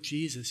glory of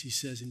Jesus, he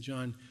says in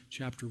John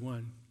chapter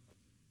 1.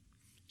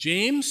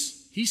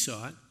 James, he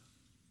saw it.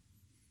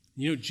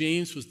 You know,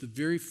 James was the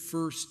very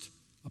first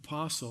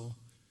apostle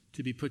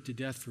to be put to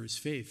death for his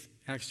faith.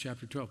 Acts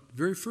chapter 12,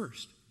 very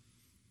first.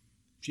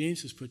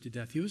 James was put to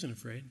death. He wasn't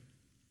afraid.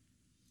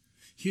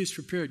 He was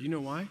prepared. You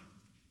know why?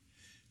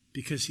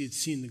 Because he had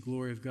seen the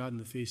glory of God in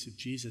the face of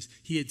Jesus.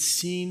 He had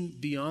seen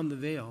beyond the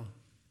veil.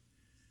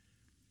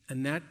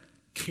 And that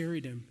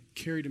carried him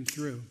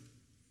through.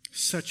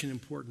 Such an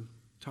important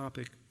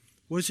topic.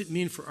 What does it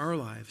mean for our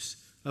lives?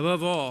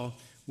 Above all,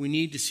 we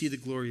need to see the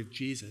glory of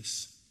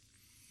Jesus.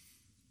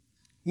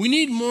 We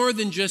need more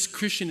than just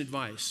Christian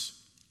advice.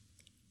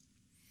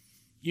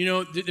 You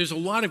know, there's a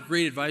lot of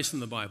great advice in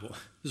the Bible.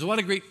 There's a lot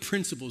of great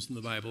principles in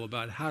the Bible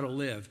about how to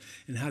live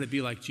and how to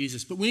be like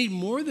Jesus. But we need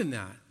more than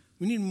that.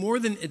 We need more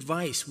than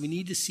advice. We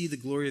need to see the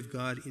glory of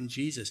God in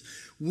Jesus.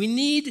 We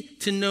need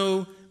to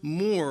know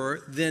more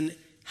than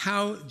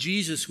how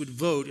Jesus would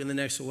vote in the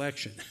next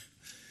election.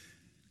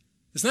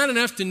 It's not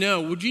enough to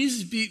know, will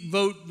Jesus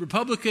vote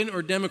Republican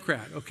or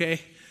Democrat,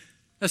 okay?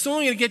 That's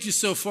only going to get you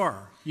so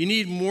far. You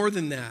need more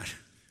than that.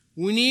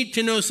 We need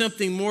to know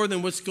something more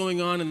than what's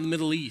going on in the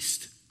Middle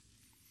East.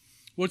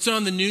 What's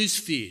on the news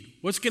feed?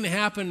 What's going to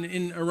happen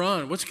in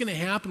Iran? What's going to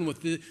happen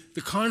with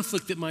the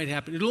conflict that might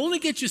happen? It'll only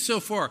get you so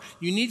far.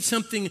 You need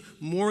something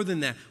more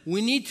than that.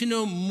 We need to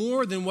know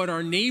more than what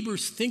our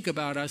neighbors think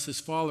about us as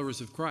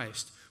followers of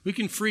Christ. We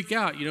can freak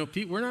out. You know,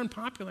 we're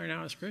unpopular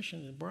now as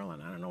Christians in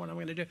Berlin. I don't know what I'm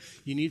going to do.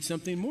 You need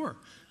something more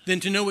than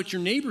to know what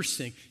your neighbors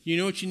think. You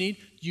know what you need?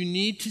 You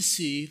need to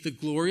see the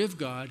glory of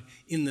God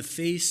in the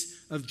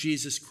face of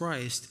Jesus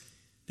Christ.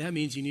 That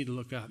means you need to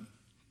look up.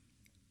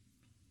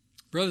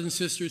 Brothers and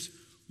sisters,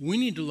 we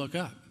need to look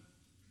up.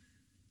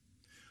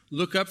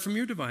 Look up from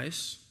your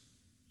device.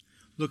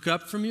 Look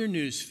up from your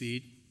news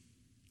feed.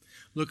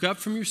 Look up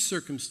from your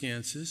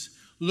circumstances.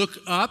 Look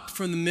up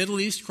from the Middle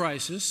East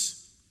crisis.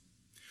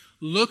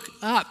 Look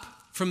up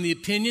from the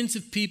opinions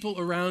of people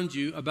around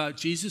you about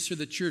Jesus or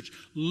the church.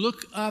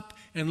 Look up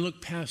and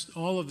look past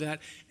all of that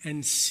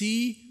and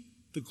see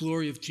the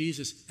glory of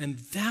Jesus, and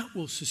that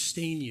will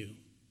sustain you.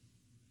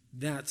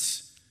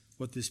 That's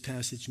what this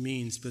passage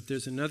means. But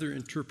there's another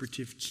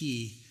interpretive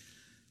key.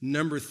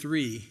 Number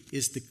 3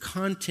 is the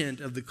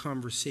content of the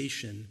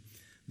conversation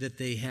that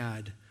they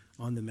had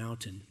on the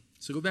mountain.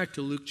 So go back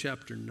to Luke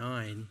chapter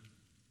 9.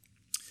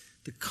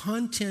 The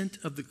content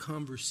of the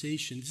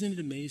conversation, isn't it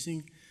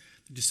amazing?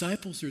 The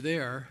disciples are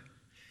there,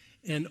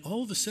 and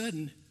all of a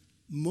sudden,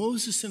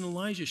 Moses and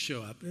Elijah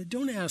show up.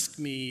 Don't ask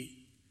me,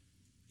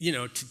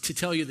 to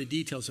tell you the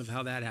details of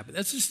how that happened.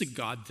 That's just a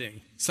God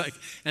thing. It's like,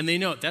 and they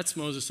know that's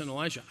Moses and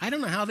Elijah. I don't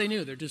know how they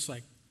knew. They're just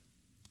like,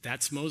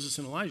 that's Moses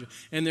and Elijah.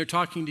 And they're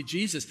talking to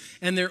Jesus,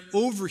 and they're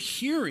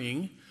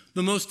overhearing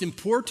the most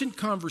important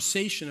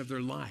conversation of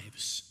their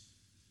lives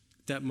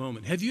at that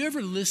moment. Have you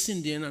ever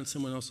listened in on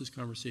someone else's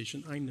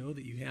conversation? I know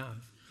that you have.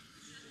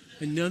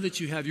 I know that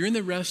you have. You're in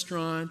the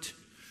restaurant,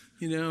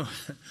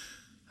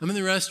 I'm in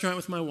the restaurant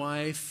with my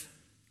wife.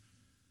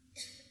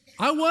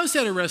 I was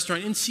at a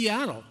restaurant in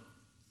Seattle.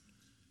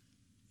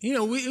 It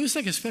was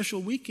like a special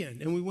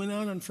weekend, and we went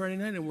out on Friday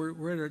night, and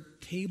we're at a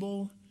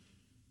table,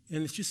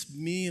 and it's just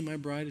me and my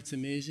bride. It's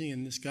amazing,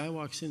 and this guy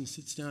walks in and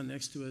sits down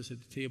next to us at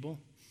the table.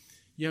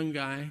 Young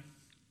guy,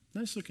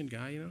 nice-looking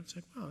guy, It's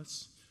like, wow,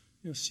 it's,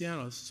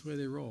 Seattle, this is the way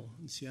they roll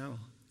in Seattle.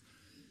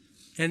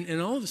 And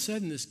all of a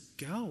sudden, this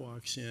gal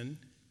walks in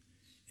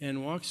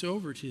and walks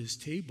over to his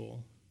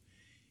table,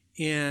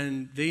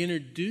 and they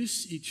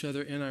introduce each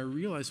other, and I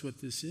realize what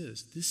this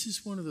is. This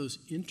is one of those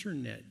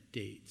internet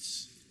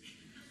dates.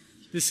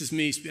 This is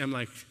me. I'm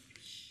like,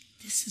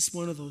 this is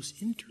one of those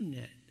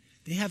internet.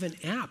 They have an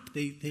app.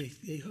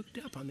 They hooked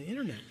up on the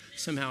internet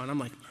somehow, and I'm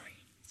like,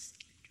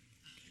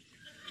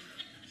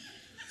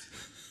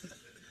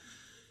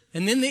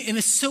 and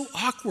it's so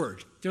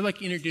awkward. They're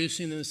like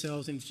introducing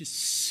themselves, and it's just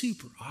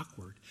super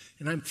awkward.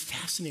 And I'm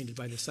fascinated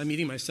by this. I'm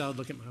eating my salad,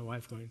 looking at my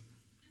wife going.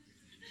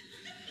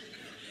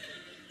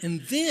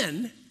 And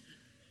then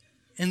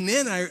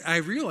I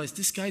realized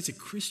this guy's a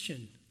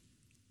Christian,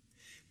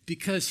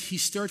 because he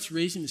starts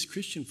raising his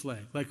Christian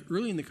flag. Like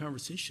early in the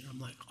conversation, I'm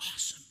like,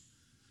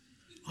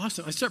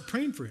 awesome. I start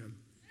praying for him.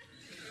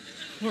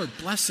 Lord,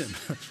 bless him.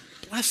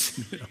 Bless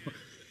him.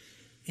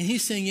 And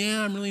he's saying,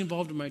 yeah, I'm really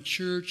involved in my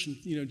church,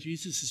 and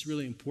Jesus is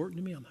really important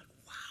to me. I'm like,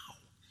 wow,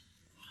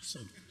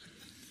 awesome.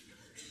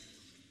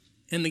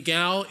 And the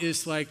gal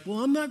is like, well,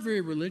 I'm not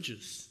very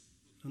religious.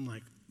 I'm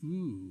like,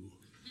 ooh,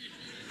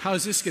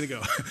 how's this going to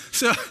go?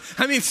 So,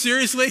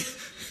 seriously?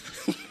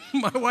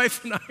 My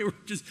wife and I were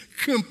just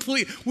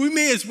complete. We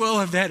may as well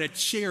have had a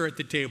chair at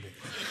the table.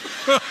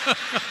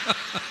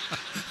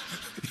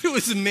 It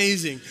was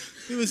amazing.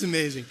 It was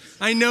amazing.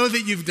 I know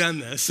that you've done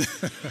this.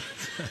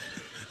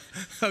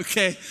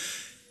 Okay.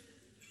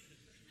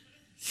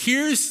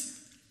 Here's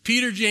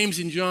Peter, James,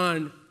 and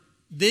John.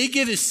 They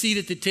get a seat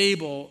at the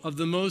table of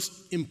the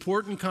most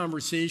important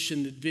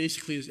conversation that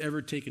basically has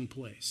ever taken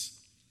place.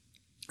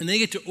 And they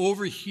get to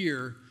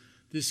overhear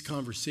this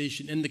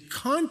conversation. And the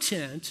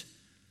content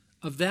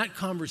of that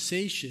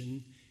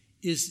conversation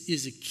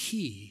is a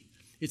key.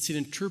 It's an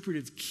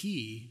interpretive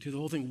key to the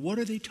whole thing. What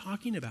are they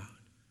talking about?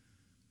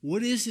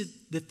 What is it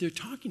that they're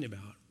talking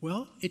about?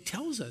 Well, it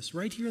tells us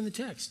right here in the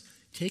text.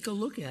 Take a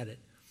look at it.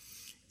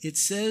 It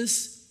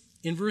says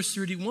in verse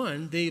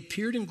 31, they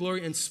appeared in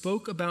glory and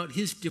spoke about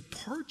his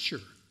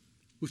departure,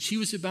 which he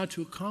was about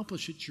to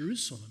accomplish at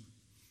Jerusalem.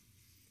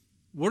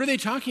 What are they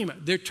talking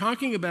about? They're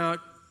talking about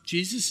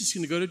Jesus is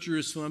going to go to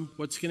Jerusalem.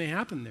 What's going to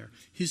happen there?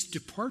 His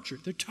departure.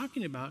 They're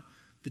talking about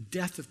the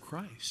death of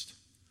Christ.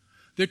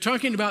 They're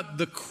talking about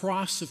the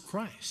cross of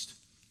Christ.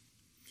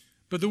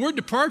 But the word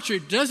departure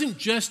doesn't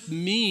just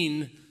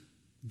mean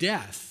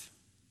death.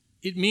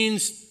 It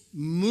means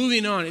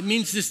moving on. It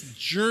means this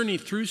journey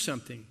through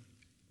something.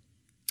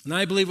 And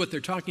I believe what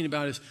they're talking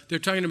about is they're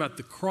talking about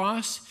the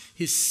cross,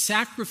 his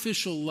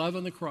sacrificial love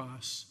on the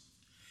cross,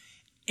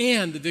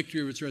 and the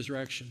victory of its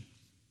resurrection.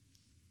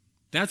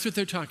 That's what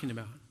they're talking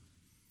about.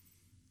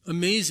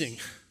 Amazing.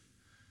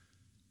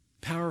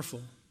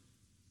 Powerful.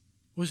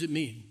 What does it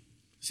mean?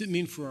 What does it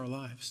mean for our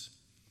lives?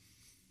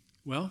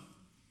 Well,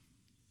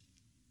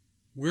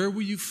 where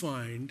will you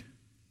find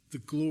the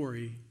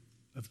glory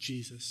of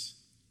Jesus?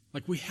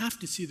 Like, we have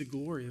to see the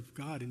glory of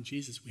God in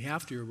Jesus. We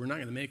have to, or we're not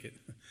going to make it.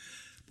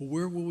 But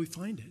where will we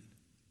find it?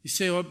 You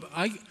say, well,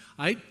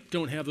 I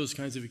don't have those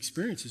kinds of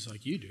experiences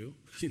like you do.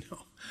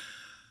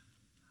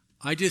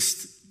 I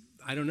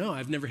don't know.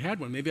 I've never had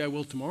one. Maybe I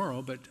will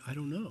tomorrow, but I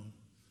don't know.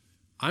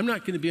 I'm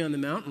not going to be on the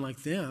mountain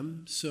like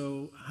them,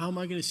 so how am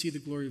I going to see the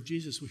glory of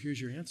Jesus? Well,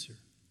 here's your answer.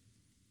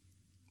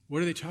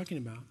 What are they talking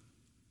about?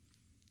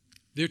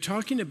 They're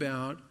talking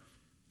about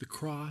the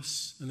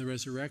cross and the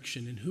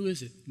resurrection. And who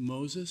is it?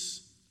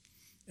 Moses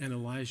and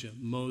Elijah.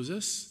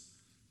 Moses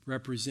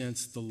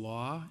represents the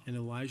law, and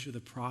Elijah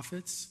the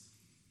prophets.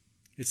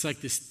 It's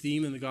like this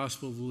theme in the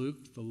Gospel of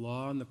Luke. The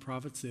law and the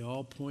prophets, they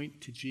all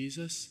point to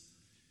Jesus.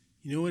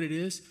 You know what it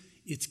is?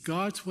 It's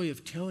God's way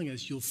of telling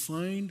us you'll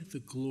find the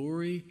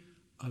glory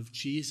of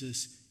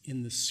Jesus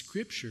in the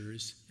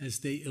scriptures as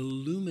they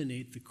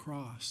illuminate the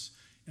cross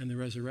and the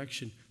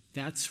resurrection.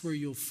 That's where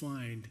you'll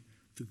find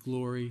the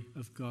glory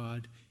of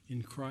God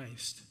in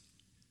Christ.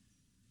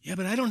 Yeah,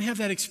 but I don't have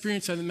that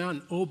experience on the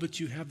mountain. Oh, but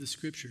you have the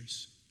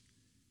scriptures.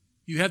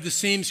 You have the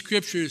same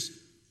scriptures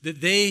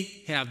that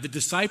they have, the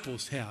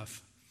disciples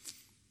have.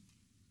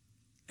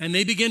 And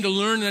they begin to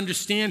learn and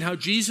understand how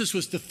Jesus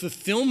was the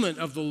fulfillment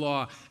of the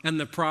law and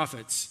the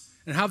prophets,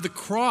 and how the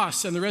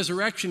cross and the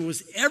resurrection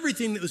was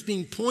everything that was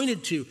being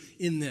pointed to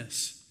in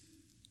this.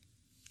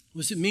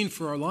 What does it mean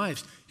for our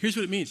lives? Here's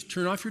what it means.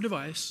 Turn off your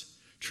device.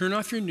 Turn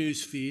off your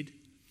news feed.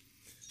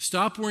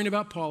 Stop worrying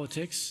about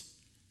politics.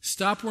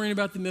 Stop worrying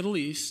about the Middle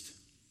East.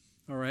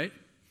 All right?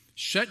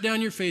 Shut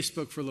down your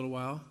Facebook for a little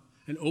while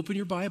and open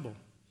your Bible.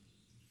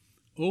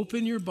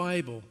 Open your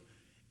Bible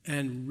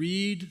and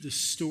read the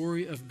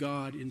story of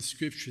God in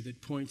Scripture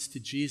that points to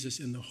Jesus,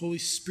 and the Holy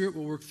Spirit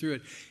will work through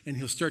it, and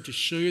he'll start to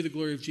show you the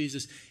glory of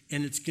Jesus,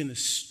 and it's going to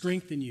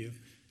strengthen you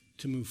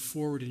to move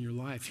forward in your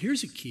life.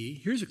 Here's a key.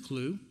 Here's a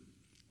clue.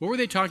 What were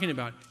they talking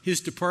about?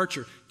 His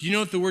departure. Do you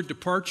know that the word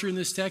departure in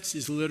this text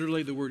is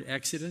literally the word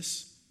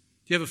Exodus?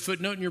 Do you have a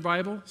footnote in your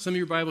Bible? Some of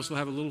your Bibles will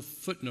have a little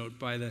footnote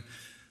by the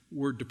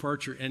word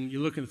departure, and you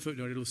look in the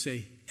footnote, it'll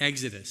say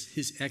Exodus,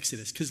 his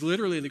Exodus, because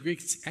literally in the Greek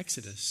it's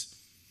Exodus.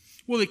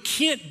 Well, it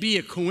can't be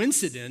a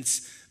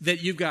coincidence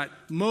that you've got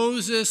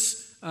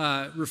Moses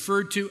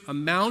referred to, a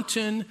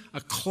mountain,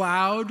 a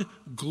cloud,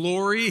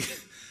 glory,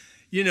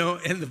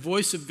 and the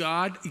voice of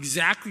God,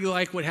 exactly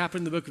like what happened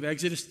in the book of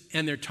Exodus,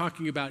 and they're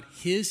talking about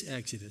his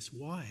Exodus.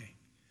 Why?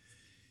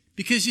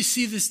 Because you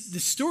see, the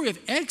story of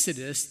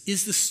Exodus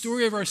is the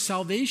story of our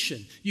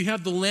salvation. You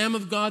have the Lamb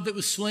of God that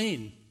was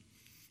slain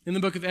in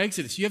the book of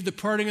Exodus. You have the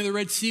parting of the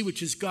Red Sea,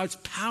 which is God's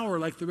power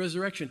like the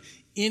resurrection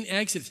in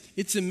Exodus.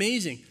 It's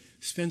amazing.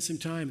 Spend some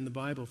time in the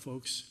Bible,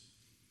 folks.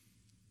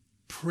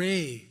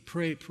 Pray,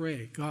 pray,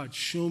 pray. God,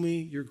 show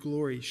me your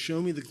glory.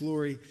 Show me the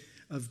glory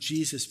of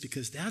Jesus,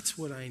 because that's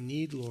what I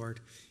need, Lord,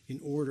 in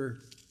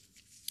order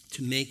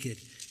to make it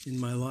in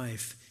my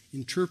life.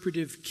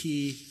 Interpretive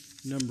key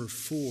number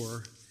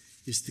 4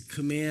 is the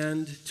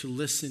command to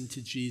listen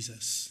to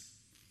Jesus,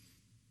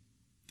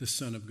 the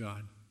Son of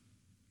God.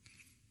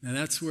 Now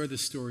that's where the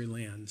story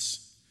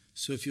lands.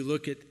 So if you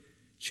look at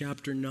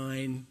chapter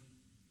 9,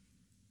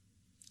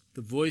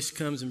 the voice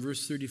comes in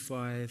verse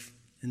 35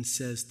 and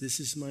says, "This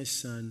is my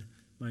son,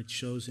 my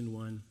chosen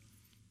one.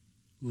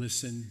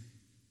 Listen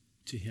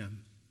to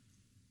him."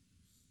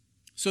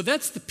 So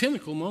that's the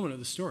pinnacle moment of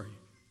the story.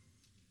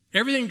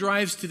 Everything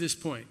drives to this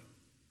point.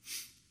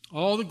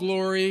 All the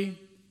glory,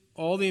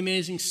 all the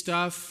amazing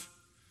stuff,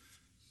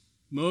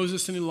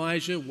 Moses and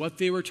Elijah, what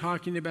they were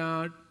talking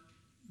about,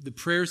 the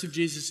prayers of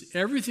Jesus,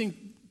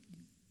 everything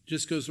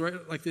just goes right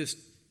like this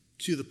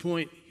to the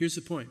point. Here's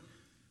the point.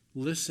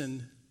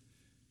 Listen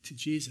to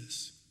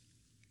Jesus.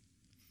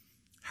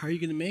 How are you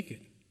going to make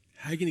it?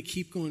 How are you going to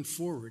keep going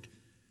forward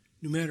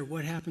no matter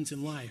what happens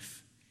in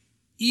life?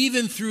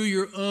 Even through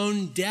your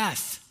own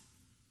death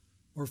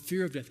or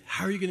fear of death.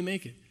 How are you going to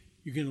make it?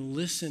 You're going to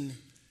listen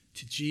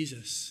to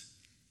Jesus.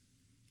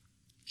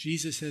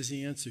 Jesus has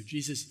the answer.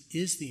 Jesus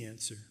is the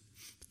answer.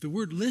 But the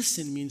word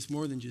listen means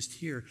more than just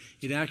hear.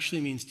 It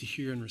actually means to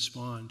hear and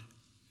respond.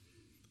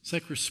 It's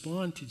like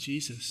respond to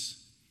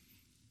Jesus.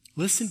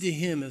 Listen to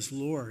him as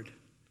Lord.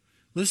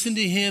 Listen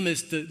to him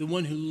as the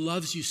one who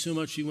loves you so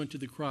much he went to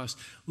the cross.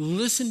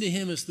 Listen to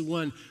him as the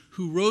one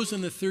who rose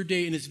on the third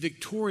day and is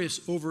victorious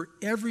over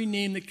every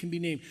name that can be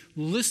named.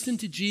 Listen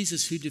to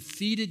Jesus who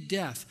defeated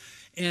death,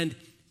 and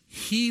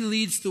he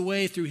leads the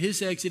way through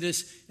his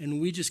exodus, and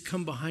we just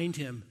come behind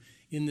him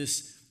in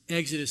this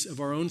exodus of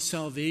our own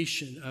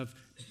salvation, of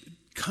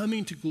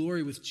coming to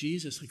glory with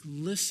Jesus. Like,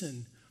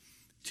 listen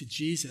to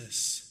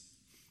Jesus.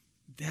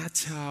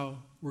 That's how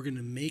we're going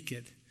to make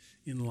it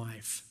in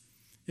life.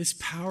 It's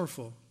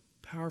powerful,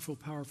 powerful,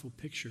 powerful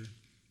picture.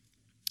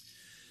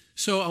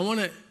 So I want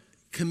to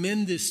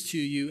commend this to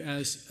you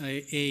as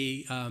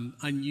a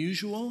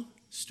unusual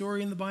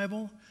story in the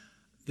Bible.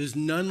 There's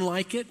none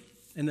like it,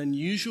 an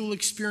unusual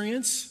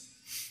experience.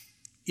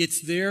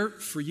 It's there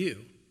for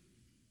you.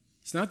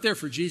 It's not there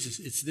for Jesus.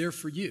 It's there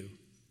for you.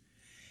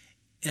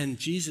 And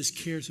Jesus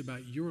cares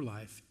about your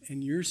life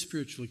and your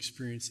spiritual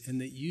experience, and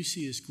that you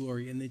see his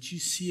glory, and that you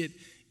see it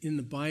in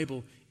the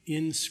Bible,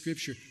 in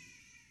Scripture,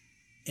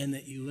 and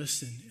that you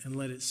listen and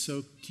let it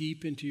soak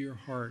deep into your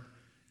heart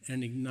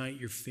and ignite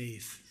your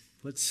faith.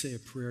 Let's say a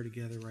prayer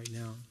together right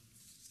now.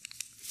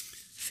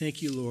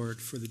 Thank you, Lord,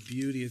 for the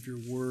beauty of your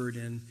word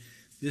and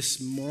this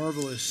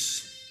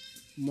marvelous,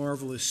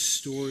 marvelous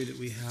story that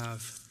we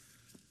have.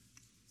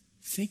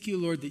 Thank you,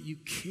 Lord, that you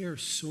care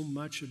so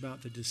much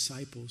about the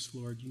disciples,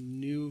 Lord. You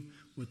knew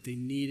what they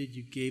needed.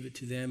 You gave it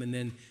to them. And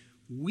then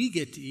we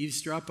get to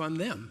eavesdrop on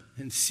them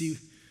and see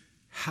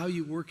how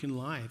you work in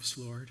lives,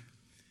 Lord.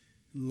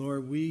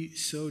 Lord, we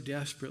so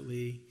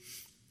desperately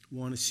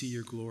want to see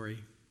your glory.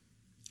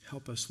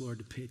 Help us, Lord,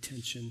 to pay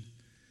attention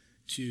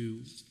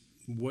to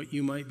what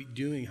you might be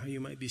doing, how you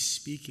might be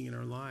speaking in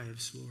our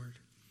lives, Lord.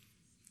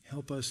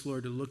 Help us,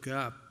 Lord, to look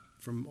up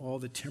from all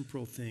the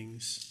temporal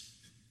things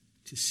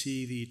to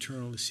see the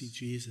eternal, to see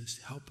Jesus.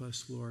 Help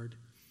us, Lord.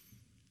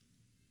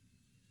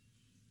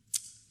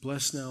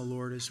 Bless now,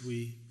 Lord, as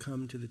we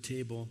come to the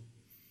table,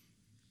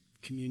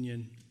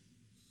 communion.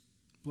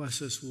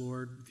 Bless us,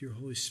 Lord, with your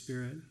Holy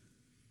Spirit,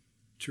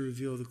 to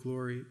reveal the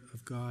glory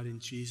of God in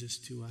Jesus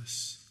to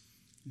us.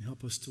 And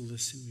help us to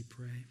listen, we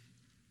pray.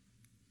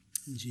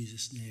 In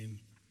Jesus' name,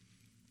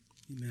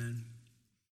 amen.